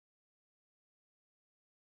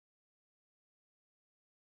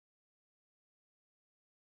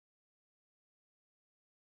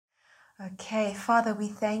Okay, Father, we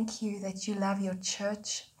thank you that you love your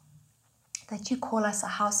church, that you call us a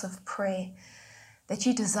house of prayer, that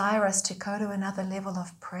you desire us to go to another level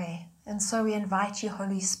of prayer. And so we invite you,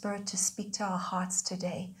 Holy Spirit, to speak to our hearts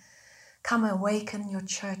today. Come awaken your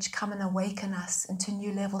church. Come and awaken us into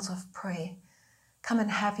new levels of prayer. Come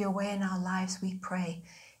and have your way in our lives, we pray.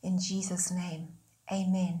 In Jesus' name,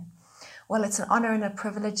 amen. Well, it's an honor and a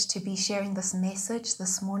privilege to be sharing this message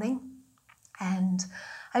this morning. And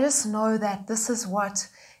I just know that this is what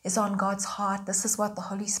is on God's heart. This is what the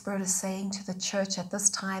Holy Spirit is saying to the church at this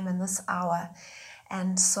time and this hour.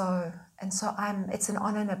 And so it's an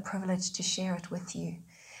honor and a privilege to share it with you.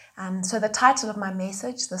 So the title of my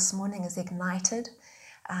message this morning is Ignited,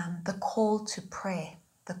 the call to prayer,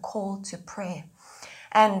 the call to prayer.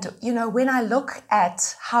 And, you know, when I look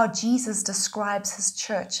at how Jesus describes his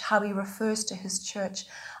church, how he refers to his church,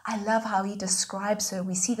 I love how he describes her.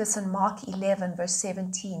 We see this in Mark 11, verse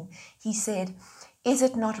 17. He said, "Is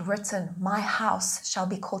it not written, my house shall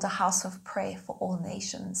be called a house of prayer for all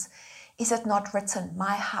nations? Is it not written,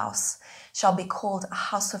 my house shall be called a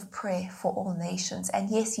house of prayer for all nations?" And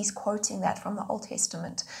yes, he's quoting that from the Old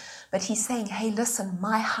Testament. But he's saying, hey, listen,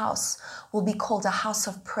 my house will be called a house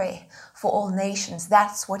of prayer for all nations.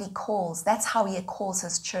 That's what he calls. That's how he calls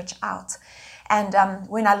his church out. And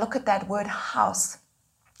when I look at that word house,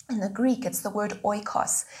 in the Greek, it's the word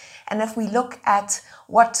oikos. And if we look at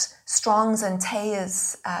what Strong's and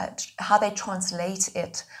Thayer's, how they translate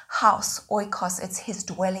it, house, oikos, it's his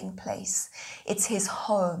dwelling place. It's his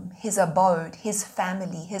home, his abode, his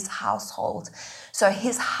family, his household. So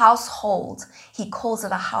his household, he calls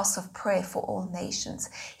it a house of prayer for all nations.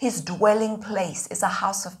 His dwelling place is a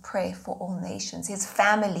house of prayer for all nations. His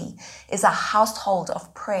family is a household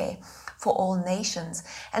of prayer for all nations.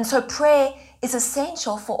 And so prayer is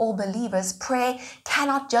essential for all believers. Prayer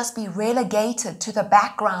cannot just be relegated to the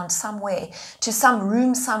background somewhere, to some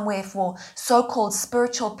room somewhere for so-called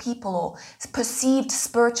spiritual people or perceived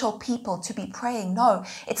spiritual people to be praying. No,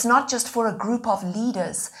 it's not just for a group of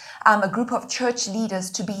leaders, a group of church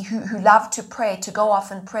leaders to be who love to pray, to go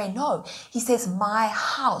off and pray. No, he says, my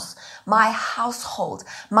house, my household,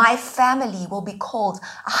 my family will be called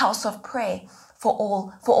a house of prayer for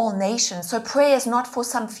all nations. So prayer is not for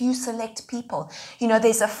some few select people. You know,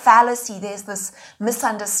 there's a fallacy, there's this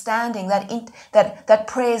misunderstanding that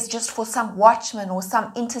prayer is just for some watchmen or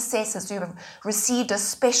some intercessors who have received a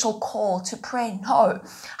special call to pray. No.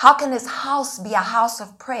 How can his house be a house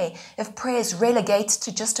of prayer if prayer is relegated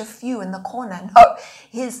to just a few in the corner? No.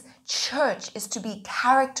 His church is to be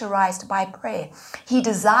characterized by prayer. He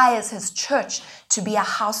desires his church to be a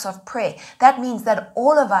house of prayer. That means that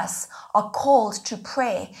all of us are called to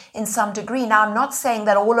pray in some degree. Now, I'm not saying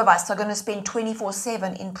that all of us are going to spend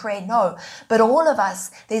 24/7 in prayer. No, but all of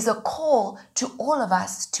us, there's a call to all of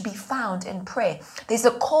us to be found in prayer. There's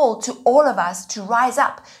a call to all of us to rise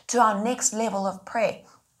up to our next level of prayer.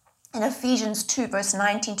 In Ephesians 2, verse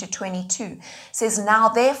 19 to 22, says, "Now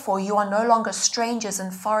therefore you are no longer strangers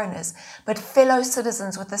and foreigners, but fellow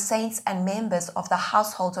citizens with the saints and members of the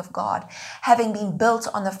household of God, having been built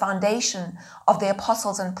on the foundation of the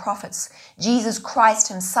apostles and prophets, Jesus Christ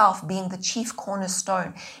himself being the chief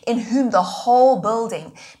cornerstone, in whom the whole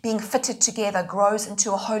building, being fitted together, grows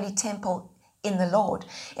into a holy temple in the Lord,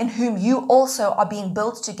 in whom you also are being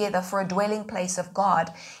built together for a dwelling place of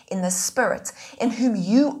God in the Spirit, in whom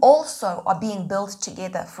you also are being built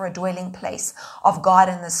together for a dwelling place of God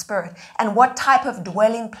in the Spirit." And what type of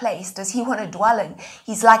dwelling place does he want to dwell in?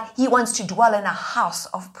 He wants to dwell in a house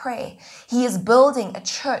of prayer. He is building a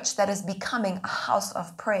church that is becoming a house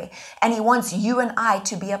of prayer. And he wants you and I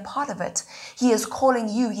to be a part of it. He is calling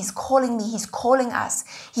you. He's calling me. He's calling us.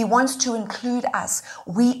 He wants to include us.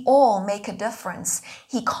 We all make a difference.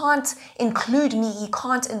 He can't include me. He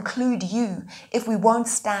can't include you if we won't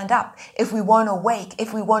stand up, if we won't awake,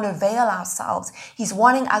 if we won't avail ourselves. He's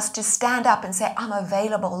wanting us to stand up and say, I'm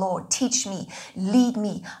available, Lord. Teach me, lead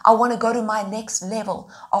me. I want to go to my next level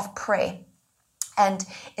of prayer. And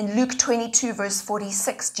in Luke 22, verse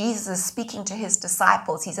 46, Jesus is speaking to his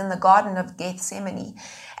disciples. He's in the Garden of Gethsemane.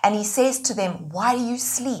 And he says to them, "Why do you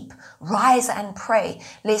sleep? Rise and pray,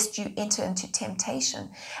 lest you enter into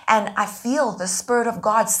temptation." And I feel the Spirit of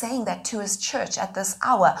God saying that to his church at this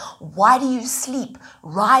hour. Why do you sleep?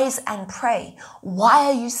 Rise and pray. Why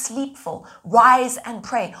are you sleepful? Rise and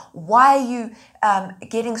pray. Why are you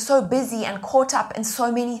getting so busy and caught up in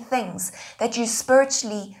so many things that you're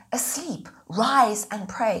spiritually asleep? Rise and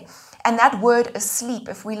pray. And that word asleep,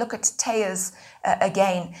 if we look at Thayer's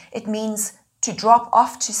again, it means to drop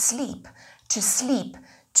off to sleep,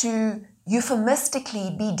 to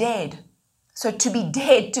euphemistically be dead. So to be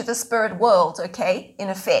dead to the spirit world, okay, in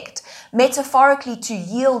effect. Metaphorically, to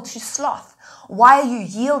yield to sloth. Why are you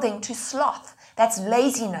yielding to sloth? That's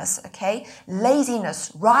laziness, okay?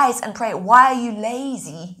 Laziness. Rise and pray. Why are you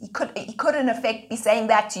lazy? He could in effect be saying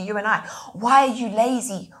that to you and I. Why are you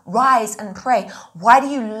lazy? Rise and pray. Why do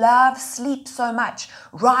you love sleep so much?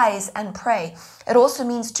 Rise and pray. It also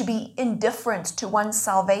means to be indifferent to one's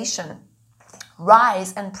salvation.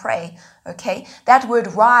 Rise and pray, okay? That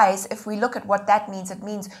word rise, if we look at what that means, it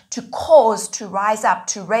means to cause to rise up,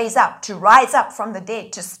 to raise up, to rise up from the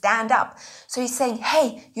dead, to stand up. So he's saying,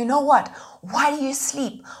 hey, you know what? Why do you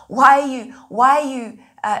sleep? Why are you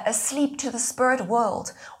asleep to the spirit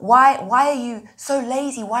world? Why are you so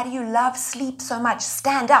lazy? Why do you love sleep so much?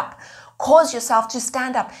 Stand up. Cause yourself to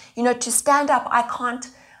stand up. You know, to stand up, I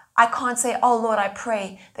can't say, oh Lord, I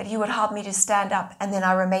pray that you would help me to stand up and then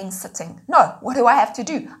I remain sitting. No, what do I have to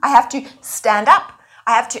do? I have to stand up.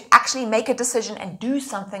 I have to actually make a decision and do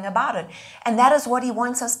something about it. And that is what he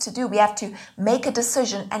wants us to do. We have to make a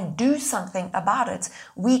decision and do something about it.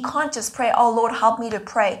 We can't just pray, oh Lord, help me to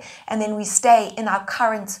pray. And then we stay in our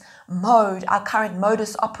current mode, our current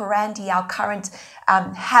modus operandi, our current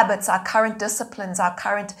habits, our current disciplines, our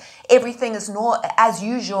current, everything is not as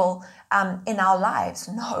usual in our lives.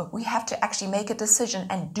 No, we have to actually make a decision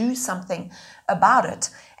and do something about it.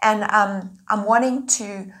 And I'm wanting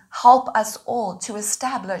to help us all to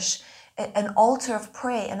establish an altar of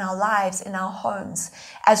prayer in our lives, in our homes,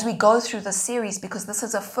 as we go through the series, because this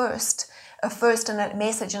is a first in a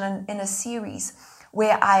message in a series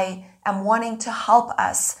where I am wanting to help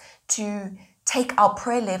us to take our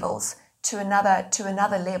prayer levels to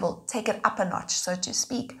another level, take it up a notch, so to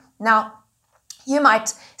speak. Now, you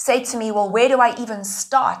might say to me, well, where do I even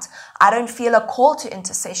start? I don't feel a call to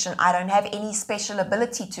intercession. I don't have any special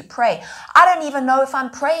ability to pray. I don't even know if I'm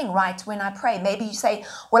praying right when I pray. Maybe you say,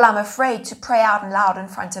 well, I'm afraid to pray out loud in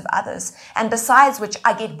front of others. And besides which,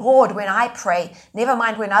 I get bored when I pray. Never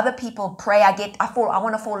mind when other people pray. I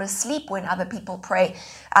want to fall asleep when other people pray.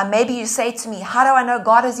 Maybe you say to me, how do I know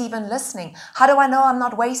God is even listening? How do I know I'm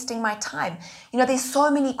not wasting my time? You know, there's so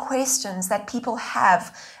many questions that people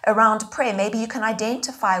have around prayer. Maybe you can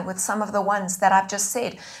identify with some of the ones that I've just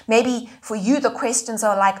said. Maybe for you, the questions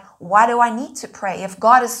are like, why do I need to pray? If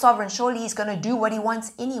God is sovereign, surely he's going to do what he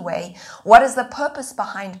wants anyway. What is the purpose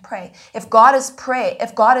behind prayer? If God is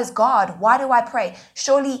God, why do I pray?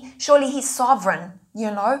 Surely he's sovereign. You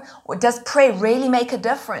know, does prayer really make a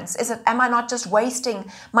difference? Am I not just wasting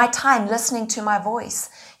my time listening to my voice?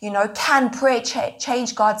 You know, can prayer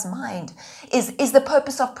change God's mind? Is the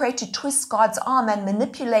purpose of prayer to twist God's arm and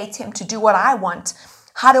manipulate him to do what I want?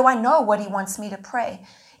 How do I know what he wants me to pray?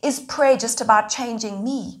 Is prayer just about changing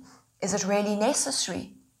me? Is it really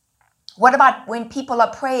necessary? What about when people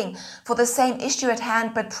are praying for the same issue at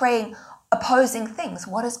hand, but praying opposing things?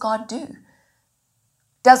 What does God do?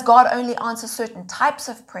 Does God only answer certain types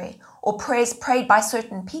of prayer or prayers prayed by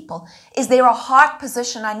certain people? Is there a heart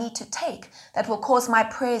position I need to take that will cause my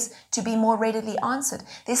prayers to be more readily answered?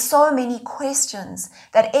 There's so many questions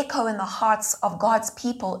that echo in the hearts of God's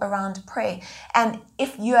people around prayer. And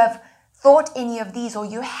if you have thought any of these or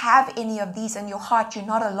you have any of these in your heart, you're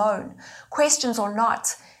not alone. Questions or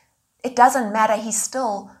not, it doesn't matter. He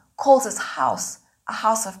still calls his house a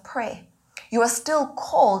house of prayer. You are still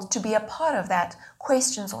called to be a part of that,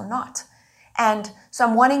 questions or not. And so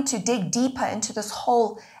I'm wanting to dig deeper into this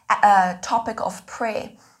whole topic of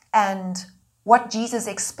prayer and what Jesus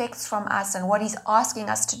expects from us and what he's asking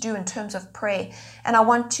us to do in terms of prayer. And I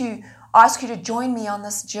want to ask you to join me on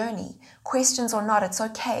this journey. Questions or not, it's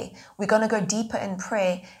okay. We're going to go deeper in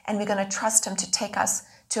prayer and we're going to trust him to take us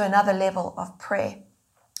to another level of prayer.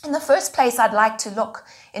 In the first place, I'd like to look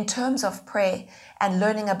in terms of prayer and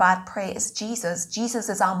learning about prayer is Jesus. Jesus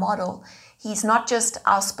is our model. He's not just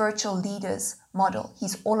our spiritual leader's model.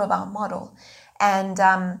 He's all of our model. And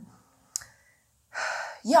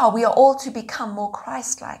we are all to become more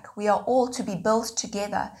Christ-like. We are all to be built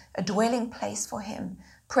together, a dwelling place for him,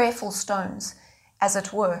 prayerful stones, as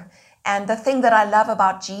it were. And the thing that I love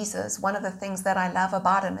about Jesus, one of the things that I love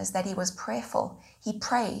about him is that he was prayerful. He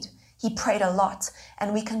prayed. He prayed a lot,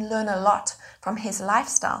 and we can learn a lot from his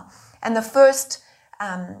lifestyle. And the first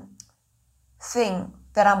thing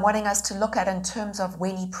that I'm wanting us to look at in terms of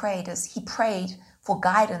when he prayed is he prayed for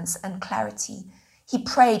guidance and clarity. He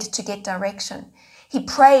prayed to get direction. He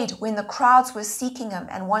prayed when the crowds were seeking him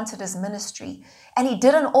and wanted his ministry. And he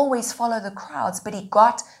didn't always follow the crowds, but he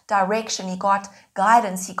got direction, he got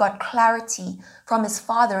guidance, he got clarity from his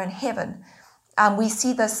Father in heaven. We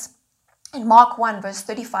see this in Mark 1, verse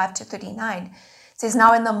 35 to 39. It says,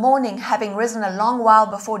 now in the morning, having risen a long while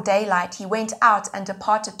before daylight, he went out and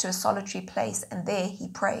departed to a solitary place, and there he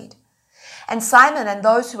prayed. And Simon and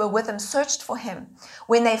those who were with him searched for him.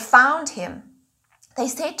 When they found him, they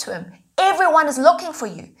said to him, everyone is looking for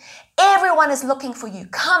you. Everyone is looking for you.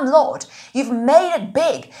 Come, Lord, you've made it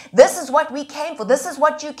big. This is what we came for. This is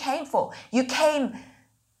what you came for. You came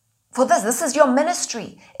for this. This is your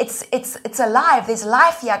ministry. It's alive. There's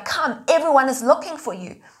life here. Come, everyone is looking for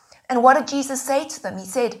you. And what did Jesus say to them? He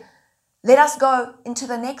said, let us go into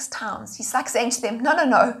the next towns. He's like saying to them,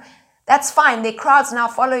 no. That's fine. There are crowds now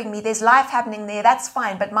following me. There's life happening there. That's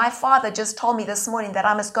fine. But my Father just told me this morning that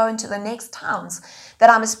I must go into the next towns, that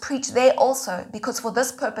I must preach there also, because for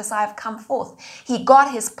this purpose I have come forth. He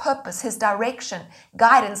got his purpose, his direction,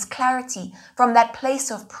 guidance, clarity from that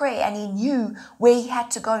place of prayer, and he knew where he had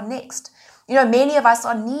to go next. You know, many of us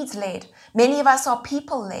are needs-led. Many of us are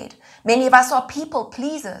people-led. Many of us are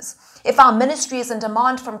people-pleasers. If our ministry is in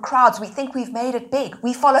demand from crowds, we think we've made it big.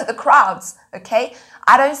 We follow the crowds, okay?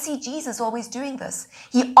 I don't see Jesus always doing this.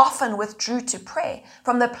 He often withdrew to prayer.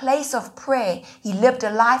 From the place of prayer, he lived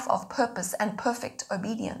a life of purpose and perfect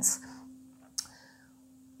obedience.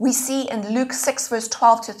 We see in Luke 6, verse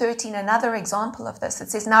 12 to 13, another example of this. It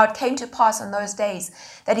says, now it came to pass in those days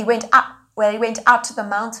that he went out to the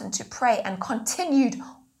mountain to pray and continued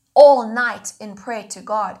all night in prayer to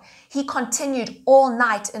God. He continued all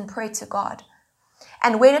night in prayer to God.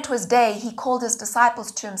 And when it was day, he called his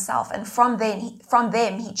disciples to himself, and from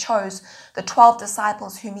them he chose the 12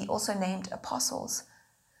 disciples, whom he also named apostles.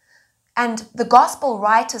 And the gospel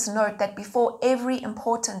writers note that before every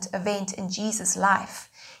important event in Jesus' life,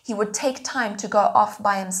 he would take time to go off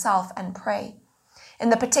by himself and pray. In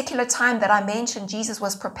the particular time that I mentioned, Jesus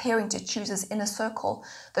was preparing to choose his inner circle,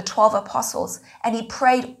 the 12 apostles, and he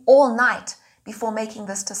prayed all night before making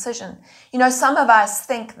this decision. You know, some of us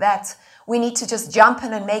think that we need to just jump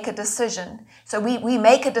in and make a decision. So we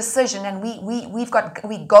make a decision and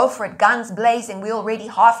we go for it, guns blazing. We're already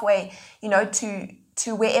halfway,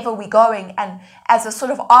 to wherever we're going. And as a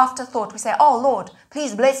sort of afterthought, we say, oh Lord,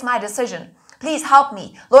 please bless my decision. Please help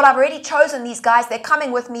me. Lord, I've already chosen these guys. They're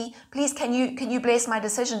coming with me. Please, can you bless my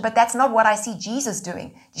decision? But that's not what I see Jesus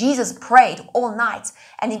doing. Jesus prayed all night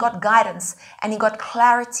and he got guidance and he got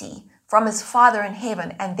clarity from his Father in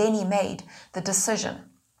heaven. And then he made the decision.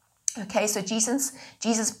 Okay, so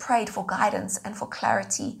Jesus prayed for guidance and for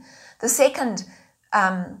clarity. The second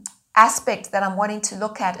aspect that I'm wanting to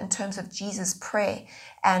look at in terms of Jesus' prayer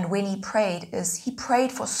and when he prayed is he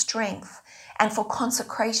prayed for strength and for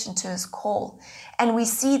consecration to his call. And we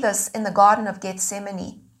see this in the Garden of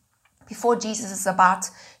Gethsemane before Jesus is about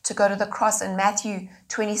to go to the cross in Matthew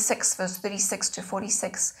 26, verse 36 to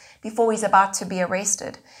 46, before he's about to be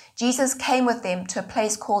arrested. Jesus came with them to a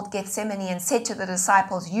place called Gethsemane and said to the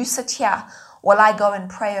disciples, you sit here while I go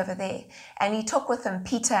and pray over there. And he took with him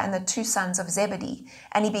Peter and the 2 sons of Zebedee,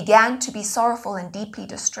 and he began to be sorrowful and deeply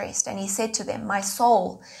distressed. And he said to them, my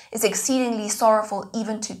soul is exceedingly sorrowful,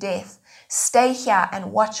 even to death. Stay here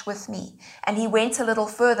and watch with me. And he went a little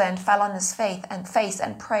further and fell on his face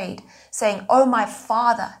and prayed, saying, oh, my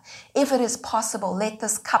Father, if it is possible, let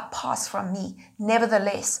this cup pass from me.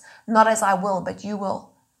 Nevertheless, not as I will, but you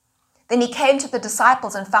will. Then he came to the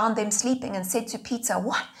disciples and found them sleeping and said to Peter,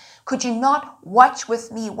 what? Could you not watch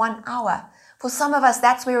with me 1 hour? For some of us,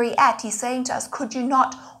 that's where we're at. He's saying to us, could you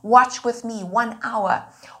not watch with me 1 hour?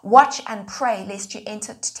 Watch and pray lest you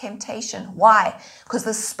enter temptation. Why? Because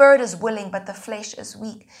the spirit is willing, but the flesh is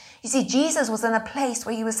weak. You see, Jesus was in a place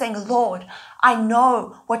where he was saying, Lord, I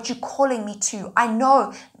know what you're calling me to. I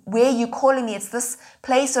know where you're calling me. It's this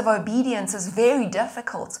place of obedience is very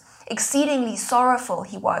difficult. Exceedingly sorrowful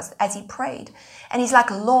he was as he prayed. And he's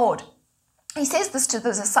like, Lord, he says this to the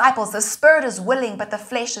disciples, the spirit is willing, but the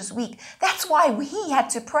flesh is weak. That's why he had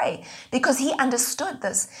to pray, because he understood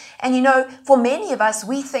this. And for many of us,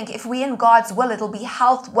 we think if we're in God's will, it'll be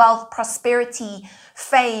health, wealth, prosperity,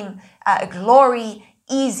 fame, glory,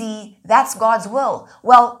 easy. That's God's will.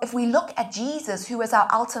 Well, if we look at Jesus, who is our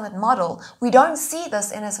ultimate model, we don't see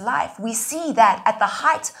this in his life. We see that at the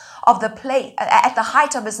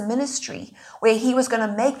height of his ministry, where he was going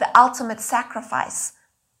to make the ultimate sacrifice.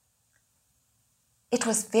 It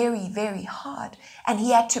was very, very hard. And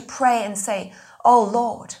he had to pray and say, oh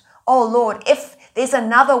Lord, if there's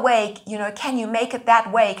another way, can you make it that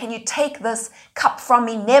way? Can you take this cup from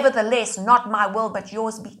me? Nevertheless, not my will, but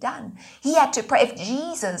yours be done. He had to pray. If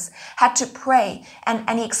Jesus had to pray, and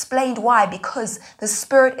he explained why, because the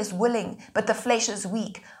spirit is willing, but the flesh is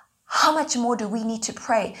weak. How much more do we need to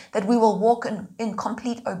pray that we will walk in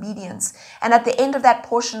complete obedience? And at the end of that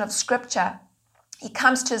portion of scripture, He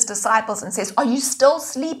comes to his disciples and says, "Are you still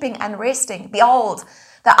sleeping and resting? Behold,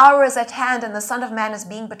 the hour is at hand and the Son of Man is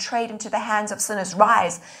being betrayed into the hands of sinners.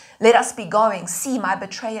 Rise, let us be going. See, my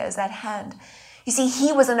betrayer is at hand." You see,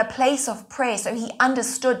 he was in a place of prayer, so he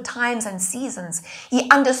understood times and seasons. He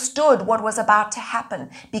understood what was about to happen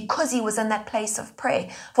because he was in that place of prayer.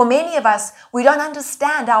 For many of us, we don't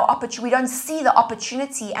understand our opportunity. We don't see the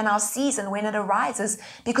opportunity and our season when it arises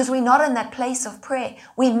because we're not in that place of prayer.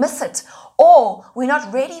 We miss it, or we're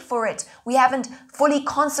not ready for it. We haven't fully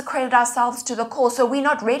consecrated ourselves to the call, so we're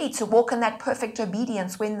not ready to walk in that perfect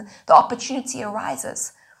obedience when the opportunity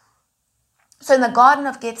arises. So in the Garden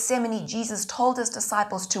of Gethsemane, Jesus told his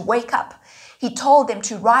disciples to wake up. He told them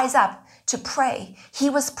to rise up, to pray.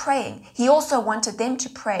 He was praying. He also wanted them to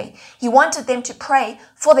pray. He wanted them to pray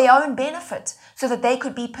for their own benefit so that they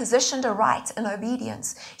could be positioned aright in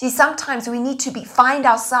obedience. See, sometimes we need to find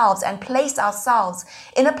ourselves and place ourselves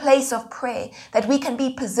in a place of prayer that we can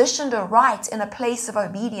be positioned aright in a place of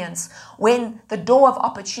obedience when the door of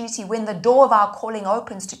opportunity, when the door of our calling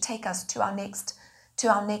opens to take us to our next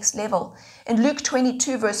level. In Luke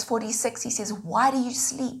 22 verse 46, he says, "Why do you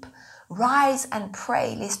sleep? Rise and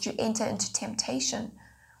pray lest you enter into temptation."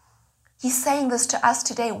 He's saying this to us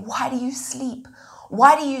today. Why do you sleep?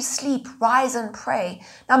 Why do you sleep? Rise and pray.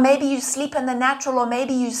 Now maybe you sleep in the natural, or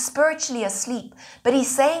maybe you're spiritually asleep, but he's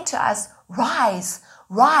saying to us, rise,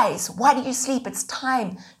 rise. Why do you sleep? It's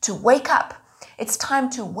time to wake up. It's time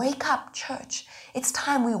to wake up, church. It's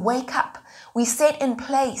time we wake up. We set in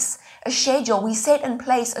place a schedule. We set in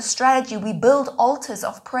place a strategy. We build altars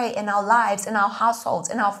of prayer in our lives, in our households,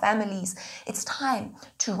 in our families. It's time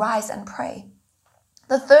to rise and pray.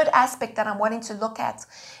 The third aspect that I'm wanting to look at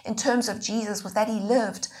in terms of Jesus was that he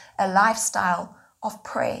lived a lifestyle of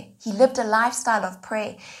prayer. He lived a lifestyle of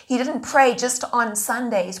prayer. He didn't pray just on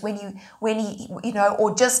Sundays when he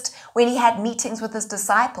or just when he had meetings with his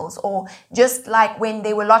disciples, or just like when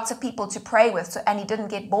there were lots of people to pray with, and he didn't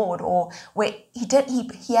get bored, or where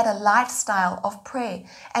he had a lifestyle of prayer.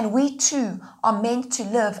 And we too are meant to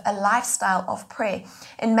live a lifestyle of prayer.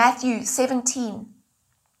 In Matthew 17,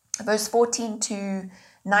 verse 14 to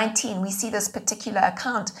 19, we see this particular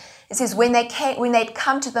account. It says, when they'd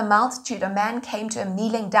come to the multitude, a man came to him,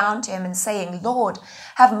 kneeling down to him and saying, "Lord,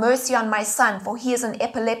 have mercy on my son, for he is an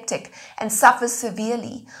epileptic and suffers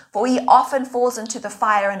severely. For he often falls into the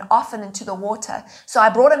fire and often into the water. So I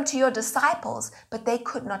brought him to your disciples, but they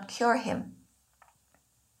could not cure him."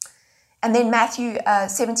 And then Matthew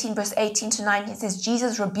 17, verse 18 to 19, it says,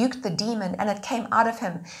 Jesus rebuked the demon, and it came out of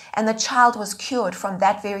him, and the child was cured from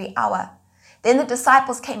that very hour. Then the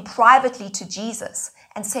disciples came privately to Jesus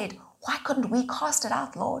and said, "Why couldn't we cast it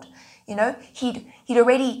out, Lord?" You know, he'd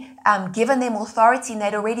already given them authority, and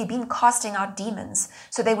they'd already been casting out demons.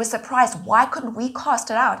 So they were surprised. Why couldn't we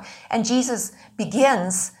cast it out? And Jesus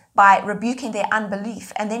begins by rebuking their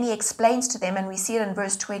unbelief. And then he explains to them, and we see it in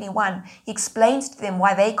verse 21, he explains to them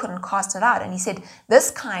why they couldn't cast it out. And he said,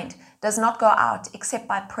 "This kind does not go out except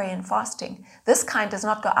by prayer and fasting." This kind does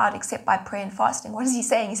not go out except by prayer and fasting. What is he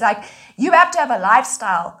saying? He's like, you have to have a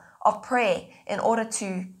lifestyle of prayer and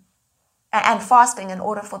fasting in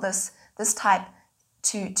order for this type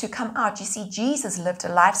to come out. You see, Jesus lived a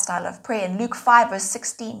lifestyle of prayer. In Luke 5, verse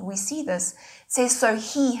 16, we see this. It says, "So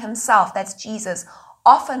he himself," that's Jesus,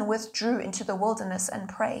 "often withdrew into the wilderness and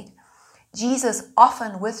prayed." Jesus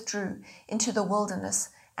often withdrew into the wilderness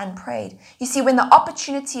and prayed. You see, when the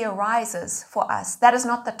opportunity arises for us, that is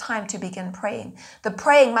not the time to begin praying. The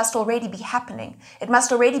praying must already be happening. It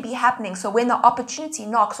must already be happening. So when the opportunity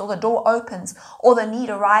knocks, or the door opens, or the need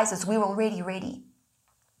arises, we're already ready.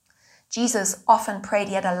 Jesus often prayed.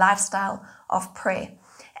 He had a lifestyle of prayer.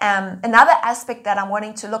 Another aspect that I'm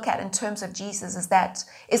wanting to look at in terms of Jesus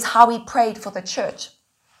is how he prayed for the church.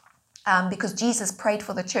 Because Jesus prayed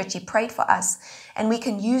for the church, he prayed for us. And we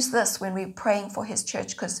can use this when we're praying for his church,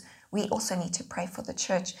 because we also need to pray for the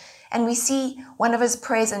church. And we see one of his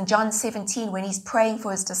prayers in John 17 when he's praying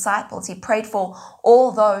for his disciples. He prayed for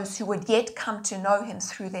all those who would yet come to know him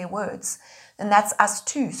through their words. And that's us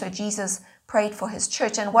too. So Jesus prayed for his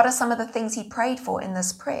church. And what are some of the things he prayed for in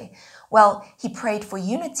this prayer? Well, he prayed for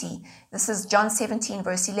unity. This is John 17,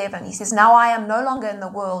 verse 11. He says, "Now I am no longer in the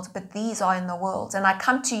world, but these are in the world. And I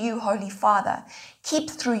come to you, Holy Father.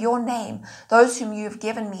 Keep through your name those whom you have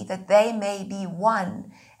given me, that they may be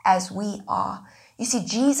one as we are." You see,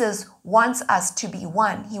 Jesus wants us to be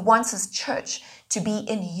one. He wants his church to be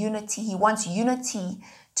in unity. He wants unity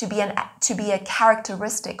to be a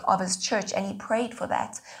characteristic of his church, and he prayed for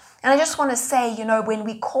that. And I just want to say,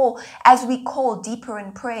 as we call deeper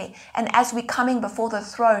in prayer, and as we're coming before the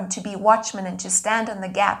throne to be watchmen and to stand in the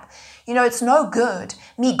gap, it's no good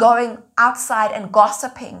me going outside and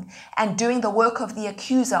gossiping and doing the work of the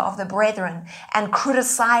accuser of the brethren and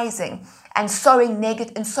criticizing and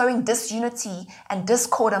sowing disunity and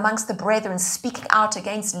discord amongst the brethren, speaking out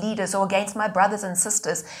against leaders or against my brothers and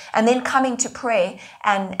sisters, and then coming to pray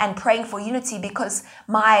and praying for unity because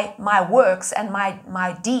my works and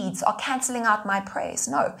my deeds are canceling out my prayers.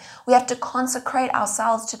 No, we have to consecrate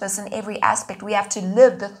ourselves to this in every aspect. We have to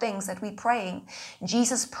live the things that we're praying.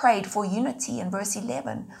 Jesus prayed for unity in verse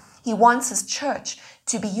 11. He wants his church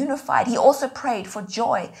to be unified. He also prayed for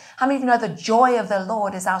joy. How many of you know the joy of the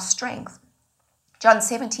Lord is our strength? John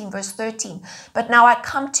 17 verse 13, but now I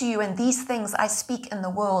come to you, and these things I speak in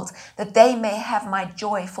the world, that they may have my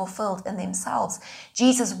joy fulfilled in themselves.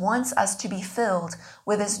 Jesus wants us to be filled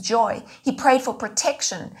with his joy. He prayed for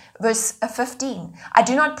protection. Verse 15, I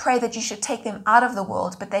do not pray that you should take them out of the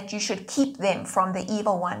world, but that you should keep them from the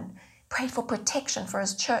evil one. Prayed for protection for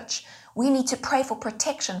his church. We need to pray for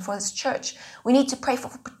protection for his church. We need to pray for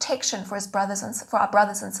protection for for our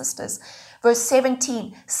brothers and sisters. Verse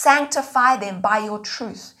 17, sanctify them by your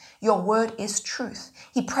truth. Your word is truth.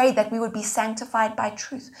 He prayed that we would be sanctified by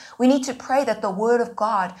truth. We need to pray that the word of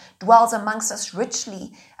God dwells amongst us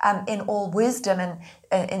richly in all wisdom and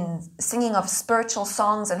in singing of spiritual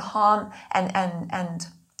songs and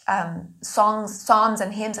psalms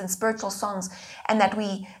and hymns and spiritual songs, and that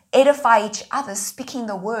we edify each other, speaking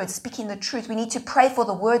the word, speaking the truth. We need to pray for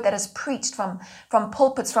the word that is preached from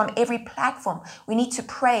pulpits, from every platform. We need to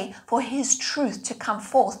pray for his truth to come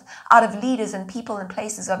forth out of leaders and people and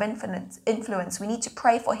places of infinite influence. We need to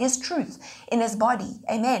pray for his truth in his body.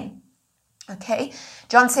 Amen. Okay,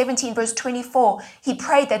 John 17 verse 24, he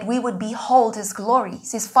prayed that we would behold his glory. He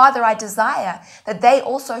says, Father, I desire that they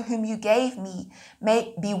also whom you gave me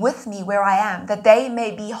may be with me where I am, that they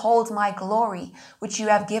may behold my glory, which you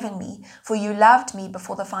have given me, for you loved me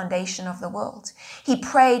before the foundation of the world. He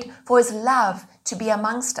prayed for his love to be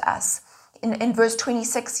amongst us. In verse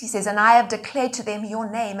 26, he says, and I have declared to them your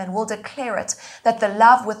name and will declare it, that the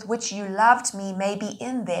love with which you loved me may be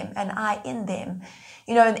in them and I in them.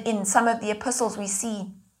 In some of the epistles we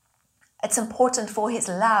see it's important for his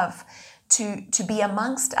love to be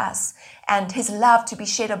amongst us and his love to be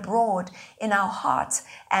shed abroad in our hearts,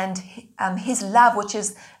 and his love, which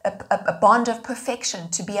is a bond of perfection,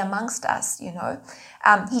 to be amongst us.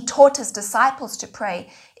 He taught his disciples to pray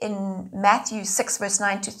in Matthew 6 verse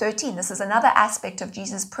 9 to 13. This is another aspect of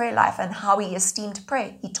Jesus' prayer life and how he esteemed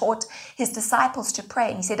prayer. He taught his disciples to pray,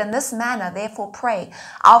 and he said, in this manner therefore pray,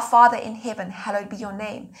 our Father in heaven, hallowed be your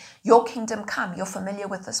name. Your kingdom come. You're familiar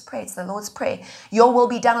with this prayer. It's the Lord's prayer. Your will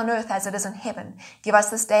be done on earth as it is in heaven. Give us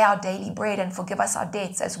this day our daily bread, and forgive us our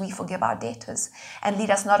debts as we forgive our debtors. And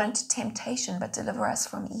lead us not into temptation, but deliver us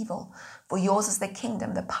from evil. For yours is the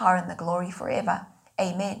kingdom, the power, and the glory forever.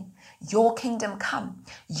 Amen. Your kingdom come,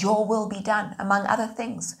 your will be done, among other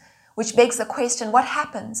things. Which begs the question, what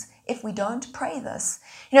happens if we don't pray this?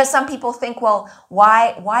 Some people think, well,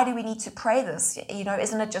 why do we need to pray this?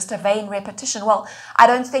 Isn't it just a vain repetition? Well, I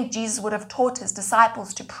don't think Jesus would have taught his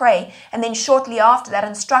disciples to pray and then shortly after that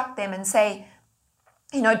instruct them and say,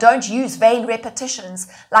 don't use vain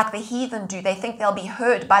repetitions like the heathen do. They think they'll be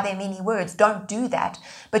heard by their many words. Don't do that.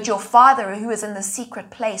 But your Father who is in the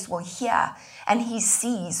secret place will hear, and he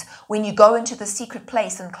sees when you go into the secret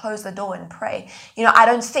place and close the door and pray. I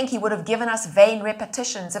don't think he would have given us vain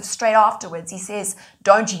repetitions if straight afterwards he says,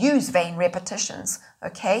 don't use vain repetitions.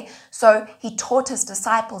 Okay? So he taught his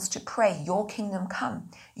disciples to pray, your kingdom come,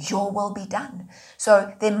 your will be done.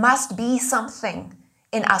 So there must be something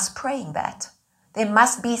in us praying that. There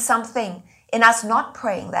must be something in us not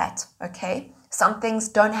praying that, okay? Some things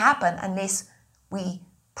don't happen unless we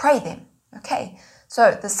pray them, okay?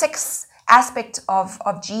 So the sixth aspect of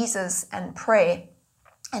Jesus and prayer,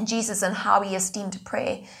 and Jesus and how he esteemed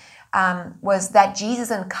prayer, was that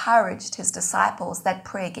Jesus encouraged his disciples that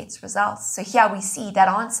prayer gets results. So here we see that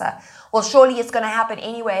answer. Well, surely it's going to happen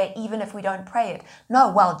anyway, even if we don't pray it.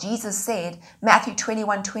 No, well, Jesus said, Matthew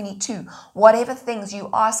 21:22, whatever things you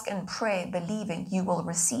ask in prayer, believing, you will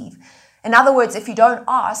receive. In other words, if you don't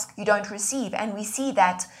ask, you don't receive. And we see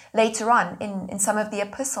that later on in some of the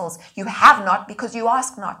epistles. You have not because you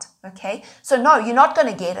ask not, okay? So no, you're not going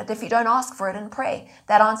to get it if you don't ask for it and pray.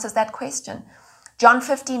 That answers that question. John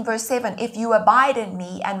 15 verse 7, if you abide in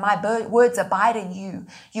me and my words abide in you,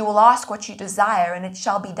 you will ask what you desire and it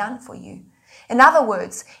shall be done for you. In other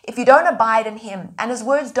words, if you don't abide in him and his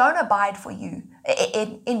words don't abide for you,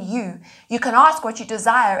 in you, you can ask what you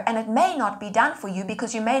desire and it may not be done for you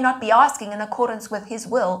because you may not be asking in accordance with his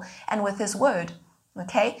will and with his word.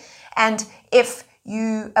 Okay? And if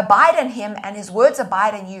you abide in him and his words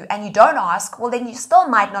abide in you and you don't ask, well, then you still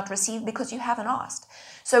might not receive because you haven't asked.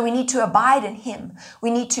 So we need to abide in him.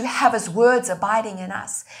 We need to have his words abiding in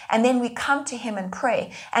us. And then we come to him and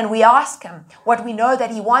pray and we ask him what we know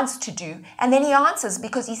that he wants to do. And then he answers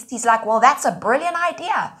because he's like, well, that's a brilliant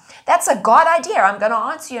idea. That's a God idea. I'm going to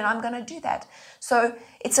answer you and I'm going to do that. So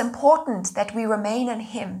it's important that we remain in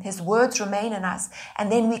him. His words remain in us.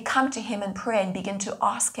 And then we come to him and pray and begin to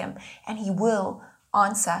ask him and he will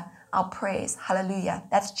answer our prayers. Hallelujah.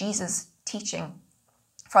 That's Jesus' teaching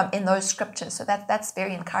from in those scriptures. So that's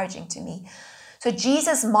very encouraging to me. So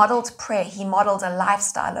Jesus modeled prayer. He modeled a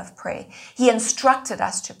lifestyle of prayer. He instructed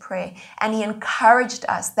us to pray and he encouraged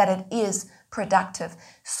us that it is productive.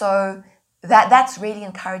 So that's really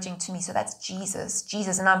encouraging to me. So that's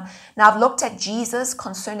Jesus. And I've looked at Jesus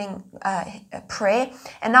concerning prayer,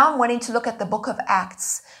 and now I'm wanting to look at the book of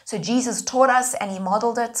Acts. So Jesus taught us and he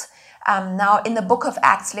modeled it. Now in the book of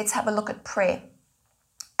Acts, let's have a look at prayer.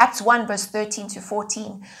 Acts 1 verse 13 to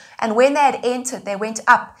 14. And when they had entered, they went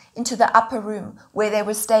up into the upper room where they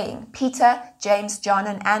were staying. Peter, James, John,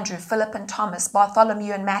 and Andrew, Philip and Thomas,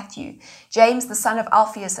 Bartholomew and Matthew, James the son of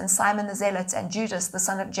Alphaeus and Simon the Zealot, and Judas the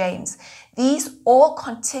son of James. These all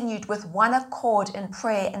continued with one accord in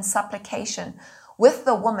prayer and supplication with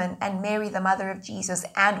the woman and Mary, the mother of Jesus,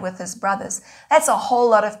 and with his brothers. That's a whole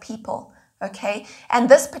lot of people. Okay, and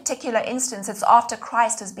this particular instance, it's after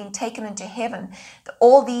Christ has been taken into heaven.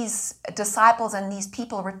 All these disciples and these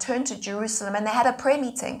people returned to Jerusalem and they had a prayer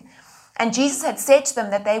meeting. And Jesus had said to them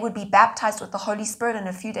that they would be baptized with the Holy Spirit in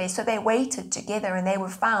a few days. So they waited together and they were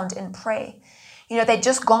found in prayer. You know, they'd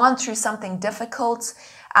just gone through something difficult.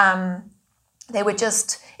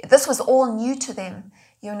 This was all new to them.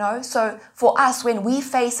 You know, so for us, when we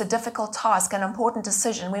face a difficult task, an important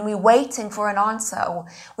decision, when we're waiting for an answer, or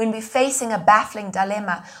when we're facing a baffling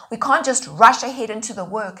dilemma, we can't just rush ahead into the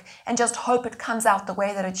work and just hope it comes out the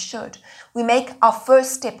way that it should. We make our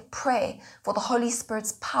first step prayer for the Holy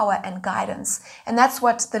Spirit's power and guidance. And that's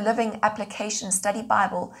what the Living Application Study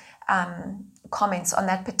Bible comments on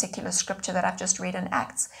that particular scripture that I've just read in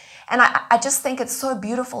Acts. And I just think it's so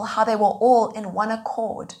beautiful how they were all in one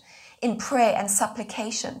accord in prayer and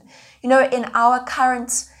supplication. You know, in our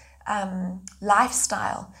current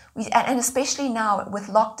lifestyle, and especially now with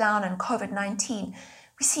lockdown and COVID-19,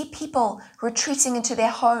 we see people retreating into their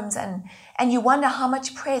homes and you wonder how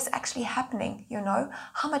much prayer is actually happening, you know,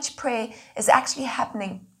 how much prayer is actually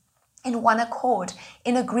happening in one accord,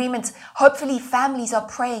 in agreement. Hopefully families are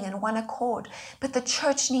praying in one accord, but the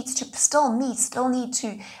church needs to the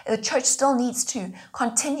church still needs to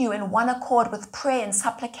continue in one accord with prayer and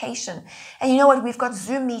supplication. And you know what? We've got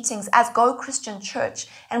Zoom meetings as Go Christian Church,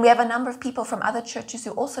 and we have a number of people from other churches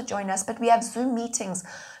who also join us, but we have Zoom meetings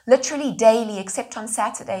literally daily, except on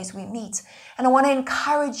Saturdays we meet. And I want to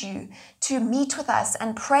encourage you to meet with us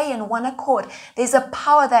and pray in one accord. There's a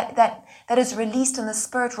power that is released in the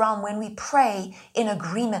spirit realm when we pray in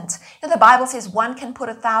agreement. You know, the Bible says 1 can put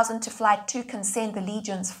 1,000 to flight, 2 can send the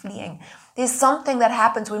legions fleeing. There's something that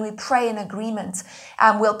happens when we pray in agreement.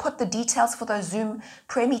 We'll put the details for those Zoom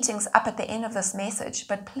prayer meetings up at the end of this message,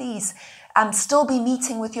 but please still be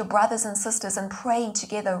meeting with your brothers and sisters and praying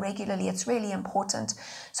together regularly. It's really important.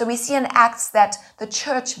 So we see in Acts that the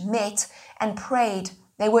church met and prayed.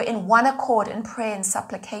 They were in one accord in prayer and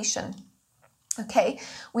supplication. Okay,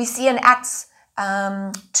 we see in Acts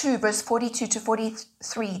 2 verse 42 to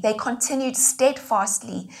 43, they continued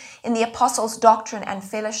steadfastly in the apostles' doctrine and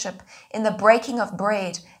fellowship, in the breaking of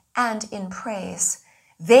bread and in prayers.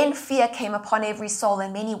 Then fear came upon every soul,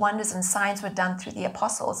 and many wonders and signs were done through the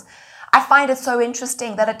apostles. I find it so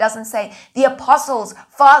interesting that it doesn't say the apostles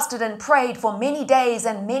fasted and prayed for many days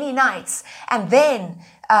and many nights, and then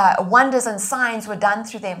wonders and signs were done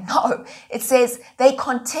through them. No, it says they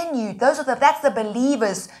continued. That's the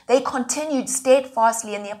believers. They continued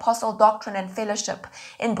steadfastly in the apostle doctrine and fellowship,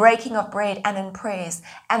 in breaking of bread and in prayers.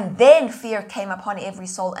 And then fear came upon every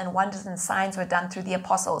soul, and wonders and signs were done through the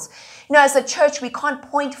apostles. You know, as a church, we can't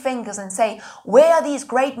point fingers and say, where are these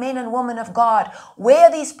great men and women of God? Where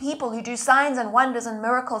are these people who do signs and wonders and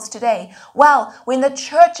miracles today? Well, when the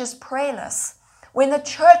church is prayerless, when the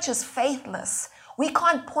church is faithless, we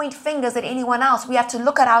can't point fingers at anyone else. We have to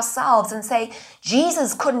look at ourselves and say,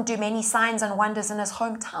 Jesus couldn't do many signs and wonders in his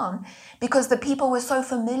hometown because the people were so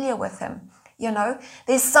familiar with him. You know,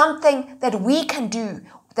 there's something that we can do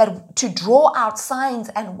to draw out signs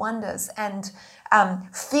and wonders and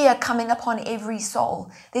fear coming upon every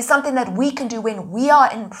soul. There's something that we can do when we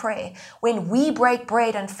are in prayer, when we break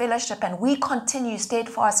bread and fellowship and we continue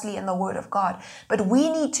steadfastly in the word of God. But we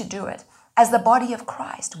need to do it as the body of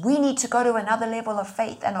Christ. We need to go to another level of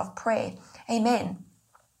faith and of prayer. Amen.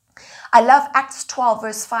 I love Acts 12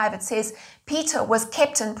 verse 5. It says, Peter was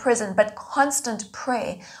kept in prison, but constant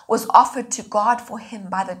prayer was offered to God for him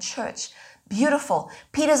by the church. Beautiful.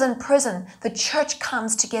 Peter's in prison. The church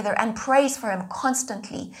comes together and prays for him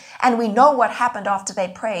constantly. And we know what happened after they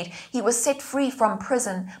prayed. He was set free from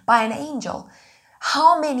prison by an angel.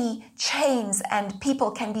 How many chains and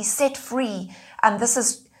people can be set free? And this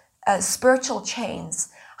is spiritual chains.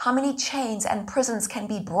 How many chains and prisons can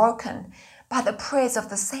be broken by the prayers of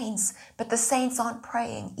the saints? But the saints aren't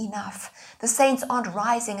praying enough. The saints aren't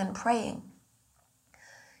rising and praying.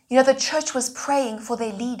 You know, the church was praying for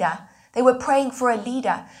their leader. They were praying for a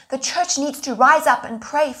leader. The church needs to rise up and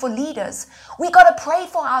pray for leaders. We got to pray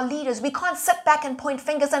for our leaders. We can't sit back and point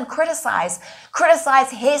fingers and criticize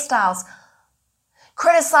hairstyles,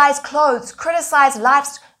 criticize clothes, criticize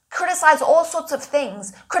lives, criticize all sorts of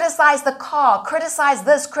things, criticize the car, criticize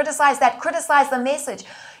this, criticize that, criticize the message.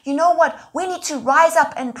 You know what? We need to rise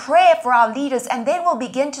up and pray for our leaders, and then we'll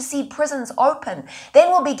begin to see prisons open. Then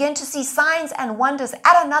we'll begin to see signs and wonders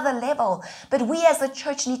at another level. But we as a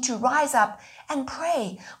church need to rise up and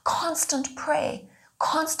pray. Constant prayer.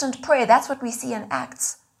 Constant prayer. That's what we see in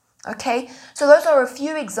Acts. Okay? So those are a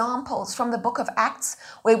few examples from the book of Acts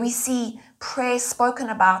where we see prayer spoken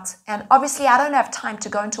about. And obviously, I don't have time to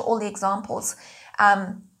go into all the examples.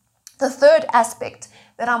 The third aspect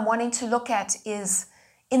that I'm wanting to look at is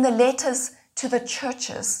in the letters to the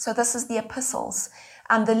churches. So this is the epistles,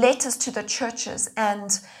 the letters to the churches.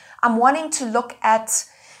 And I'm wanting to look at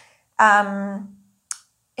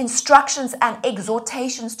instructions and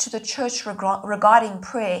exhortations to the church regarding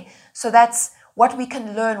prayer. So that's what we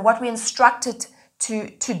can learn, what we're instructed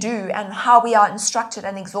to do, and how we are instructed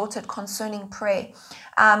and exhorted concerning prayer.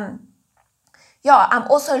 I'm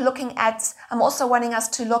also wanting us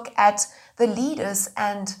to look at the leaders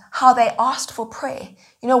and how they asked for prayer.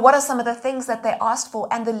 You know, what are some of the things that they asked for?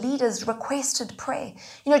 And the leaders requested prayer.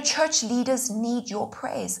 You know, church leaders need your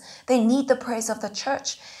prayers. They need the prayers of the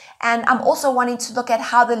church. And I'm also wanting to look at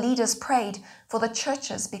how the leaders prayed for the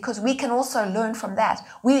churches, because we can also learn from that.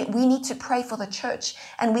 We need to pray for the church,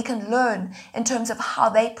 and we can learn in terms of how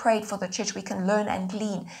they prayed for the church. We can learn and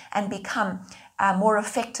glean and become more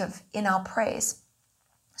effective in our prayers.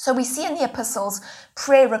 So we see in the epistles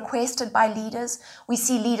prayer requested by leaders. We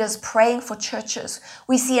see leaders praying for churches.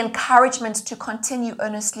 We see encouragement to continue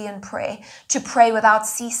earnestly in prayer, to pray without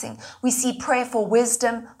ceasing. We see prayer for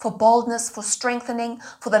wisdom, for boldness, for strengthening,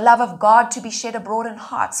 for the love of God to be shed abroad in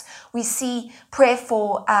hearts. We see prayer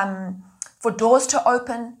for doors to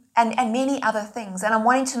open, and many other things. And I'm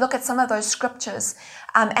wanting to look at some of those scriptures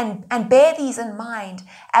and bear these in mind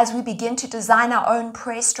as we begin to design our own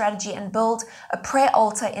prayer strategy and build a prayer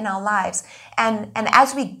altar in our lives. And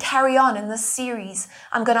as we carry on in this series,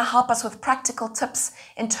 I'm going to help us with practical tips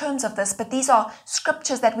in terms of this. But these are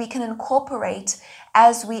scriptures that we can incorporate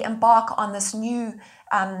as we embark on this new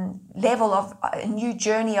level of a new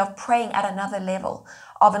journey of praying at another level,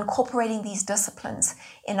 of incorporating these disciplines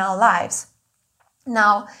in our lives.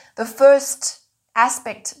 Now, the first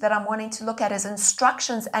aspect that I'm wanting to look at is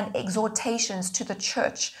instructions and exhortations to the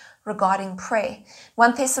church regarding prayer.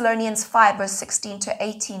 1 Thessalonians 5 verse 16 to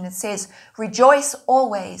 18, it says, rejoice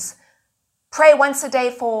always. Pray once a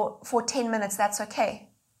day for 10 minutes, that's okay.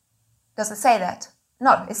 Does it say that?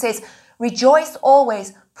 No, it says, rejoice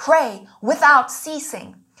always, pray without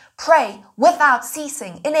ceasing. Pray without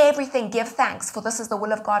ceasing. In everything give thanks, for this is the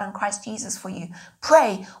will of God in Christ Jesus for you.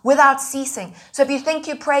 Pray without ceasing. So if you think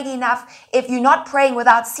you're praying enough, if you're not praying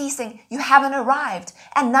without ceasing, you haven't arrived.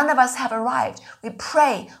 And none of us have arrived. We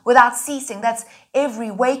pray without ceasing. That's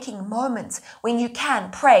every waking moment. When you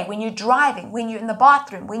can, pray. When you're driving, when you're in the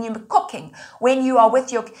bathroom, when you're cooking, when you are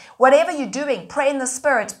with your, whatever you're doing, pray in the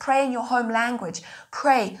Spirit, pray in your home language.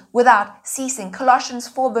 Pray without ceasing. Colossians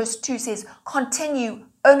 4 verse 2 says, continue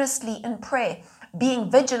earnestly in prayer,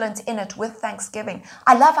 being vigilant in it with thanksgiving.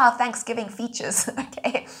 I love how Thanksgiving features,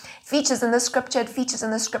 okay? Features in the scripture, it features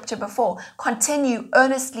in the scripture before. Continue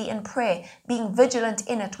earnestly in prayer, being vigilant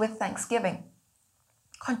in it with thanksgiving.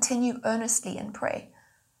 Continue earnestly in prayer.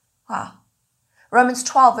 Wow. Romans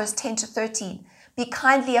 12 verse 10 to 13. Be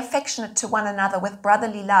kindly affectionate to one another with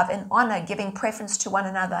brotherly love and honor, giving preference to one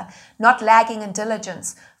another, not lagging in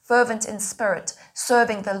diligence, fervent in spirit,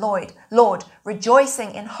 serving the Lord,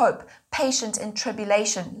 rejoicing in hope, patient in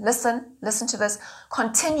tribulation. Listen to this.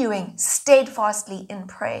 Continuing steadfastly in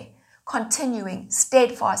prayer. Continuing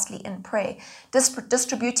steadfastly in prayer.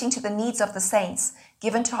 Distributing to the needs of the saints,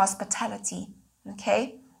 given to hospitality.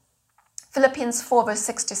 Okay? Philippians 4 verse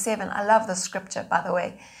 6 to 7. I love this scripture, by the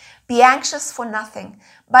way. Be anxious for nothing,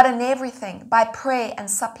 but in everything, by prayer and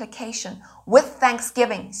supplication, with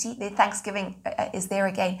thanksgiving. See, the thanksgiving is there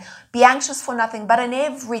again. Be anxious for nothing, but in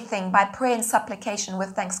everything, by prayer and supplication,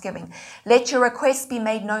 with thanksgiving. Let your requests be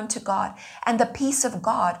made known to God, and the peace of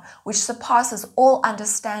God, which surpasses all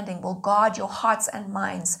understanding, will guard your hearts and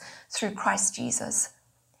minds through Christ Jesus.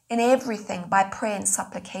 In everything, by prayer and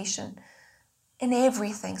supplication. In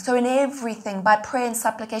everything. So in everything, by prayer and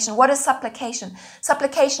supplication. What is supplication?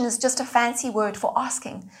 Supplication is just a fancy word for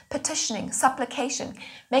asking, petitioning, supplication,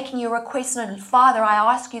 making your request known. Father, I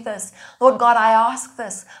ask you this. Lord God, I ask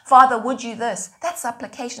this. Father, would you this? That's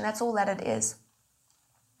supplication. That's all that it is.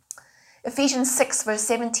 Ephesians 6 verse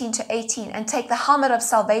 17 to 18, and take the helmet of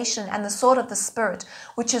salvation and the sword of the Spirit,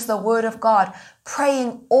 which is the word of God,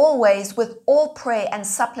 praying always with all prayer and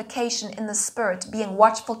supplication in the Spirit, being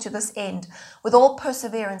watchful to this end, with all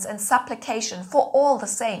perseverance and supplication for all the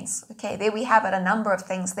saints. Okay, there we have it, a number of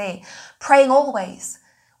things there. Praying always,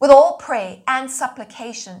 with all prayer and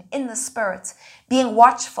supplication in the Spirit, being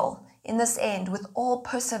watchful in this end, with all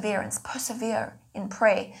perseverance, persevere in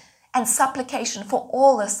prayer and supplication for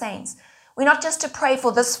all the saints. We're not just to pray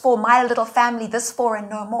for this, for my little family, this for and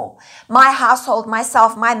no more. My household,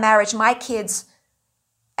 myself, my marriage, my kids,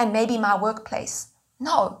 and maybe my workplace.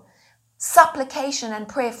 No. Supplication and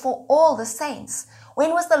prayer for all the saints.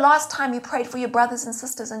 When was the last time you prayed for your brothers and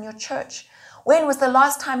sisters in your church? When was the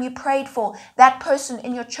last time you prayed for that person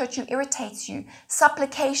in your church who irritates you?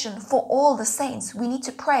 Supplication for all the saints. We need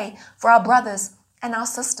to pray for our brothers and our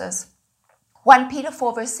sisters. 1 Peter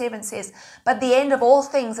 4 verse 7 says, but the end of all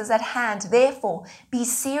things is at hand. Therefore, be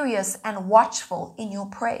serious and watchful in your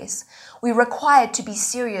prayers. We're required to be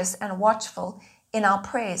serious and watchful in our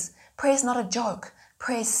prayers. Prayer is not a joke.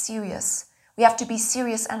 Prayer is serious. We have to be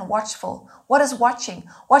serious and watchful. What is watching?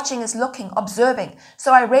 Watching is looking, observing.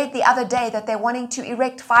 So I read the other day that they're wanting to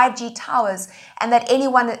erect 5G towers, and that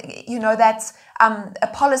anyone, that's a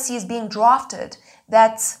policy is being drafted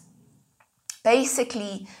that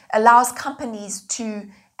basically allows companies to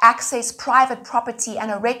access private property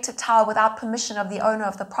and erect a tower without permission of the owner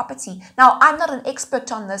of the property. Now, I'm not an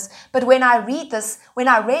expert on this, but when I read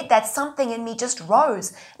that, something in me just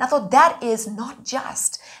rose. And I thought, that is not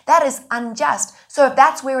just. That is unjust. So if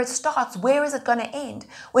that's where it starts, where is it going to end?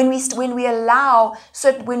 When we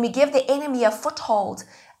give the enemy a foothold,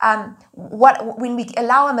 when we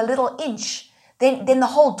allow him a little inch, then the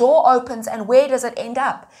whole door opens, and where does it end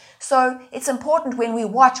up? So it's important when we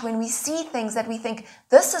watch, when we see things that we think,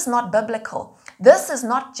 this is not biblical, this is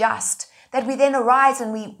not just, that we then arise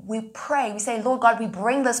and we pray. We say, Lord God, we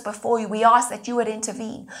bring this before you. We ask that you would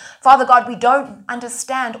intervene. Father God, we don't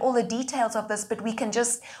understand all the details of this, but we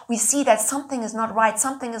see that something is not right,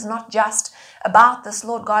 something is not just about this,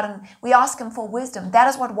 Lord God, and we ask him for wisdom. That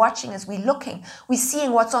is what watching is. We're looking, we're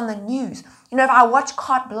seeing what's on the news. If I watch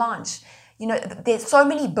Carte Blanche, there's so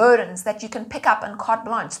many burdens that you can pick up in Carte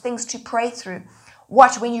Blanche, things to pray through.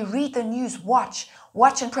 Watch. When you read the news, watch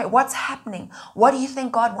and pray. What's happening? What do you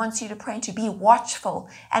think God wants you to pray? And to be watchful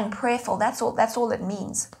and prayerful. That's all it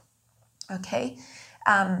means. Okay.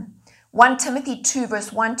 1 Timothy 2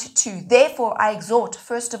 verse 1 to 2. Therefore, I exhort,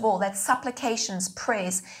 first of all, that supplications,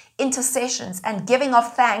 prayers, intercessions, and giving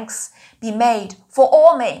of thanks be made for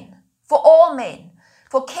all men,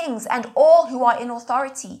 for kings and all who are in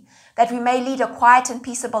authority, that we may lead a quiet and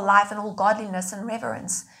peaceable life in all godliness and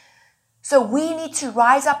reverence. So we need to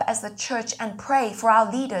rise up as the church and pray for our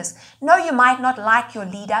leaders. No, you might not like your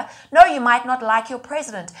leader. No, you might not like your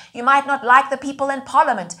president. You might not like the people in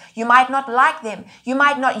parliament. You might not like them.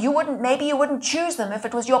 Maybe you wouldn't choose them if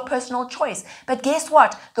it was your personal choice. But guess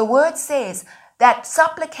what? The word says that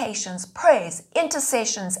supplications, prayers,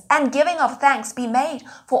 intercessions, and giving of thanks be made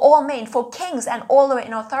for all men, for kings and all who are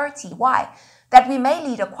in authority. Why? That we may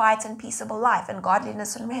lead a quiet and peaceable life in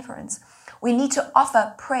godliness and reverence. We need to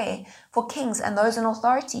offer prayer for kings and those in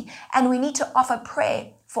authority, and we need to offer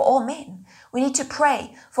prayer for all men. We need to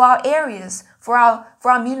pray for our areas, for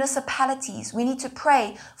our municipalities. We need to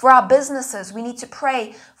pray for our businesses. We need to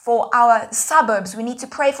pray for our suburbs. We need to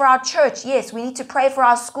pray for our church. Yes, we need to pray for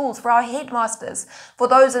our schools, for our headmasters,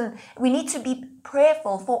 we need to be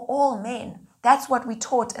prayerful for all men. That's what we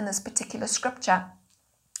taught in this particular scripture.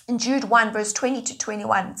 In Jude 1, verse 20 to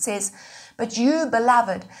 21, it says, "But you,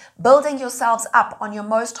 beloved, building yourselves up on your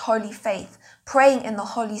most holy faith, praying in the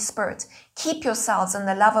Holy Spirit, keep yourselves in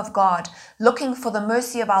the love of God, looking for the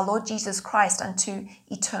mercy of our Lord Jesus Christ unto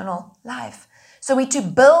eternal life." So we're to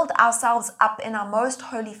build ourselves up in our most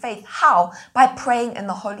holy faith. How? By praying in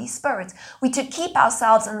the Holy Spirit. We're to keep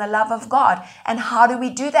ourselves in the love of God. And how do we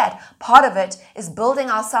do that? Part of it is building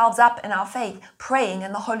ourselves up in our faith, praying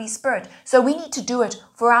in the Holy Spirit. So we need to do it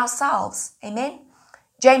for ourselves. Amen?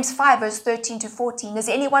 James 5, verse 13 to 14. "Is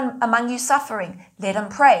anyone among you suffering? Let him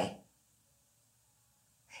pray."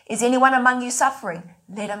 Is anyone among you suffering?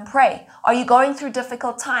 Let him pray. Are you going through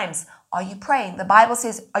difficult times? Are you praying? The Bible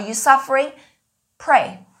says, are you suffering?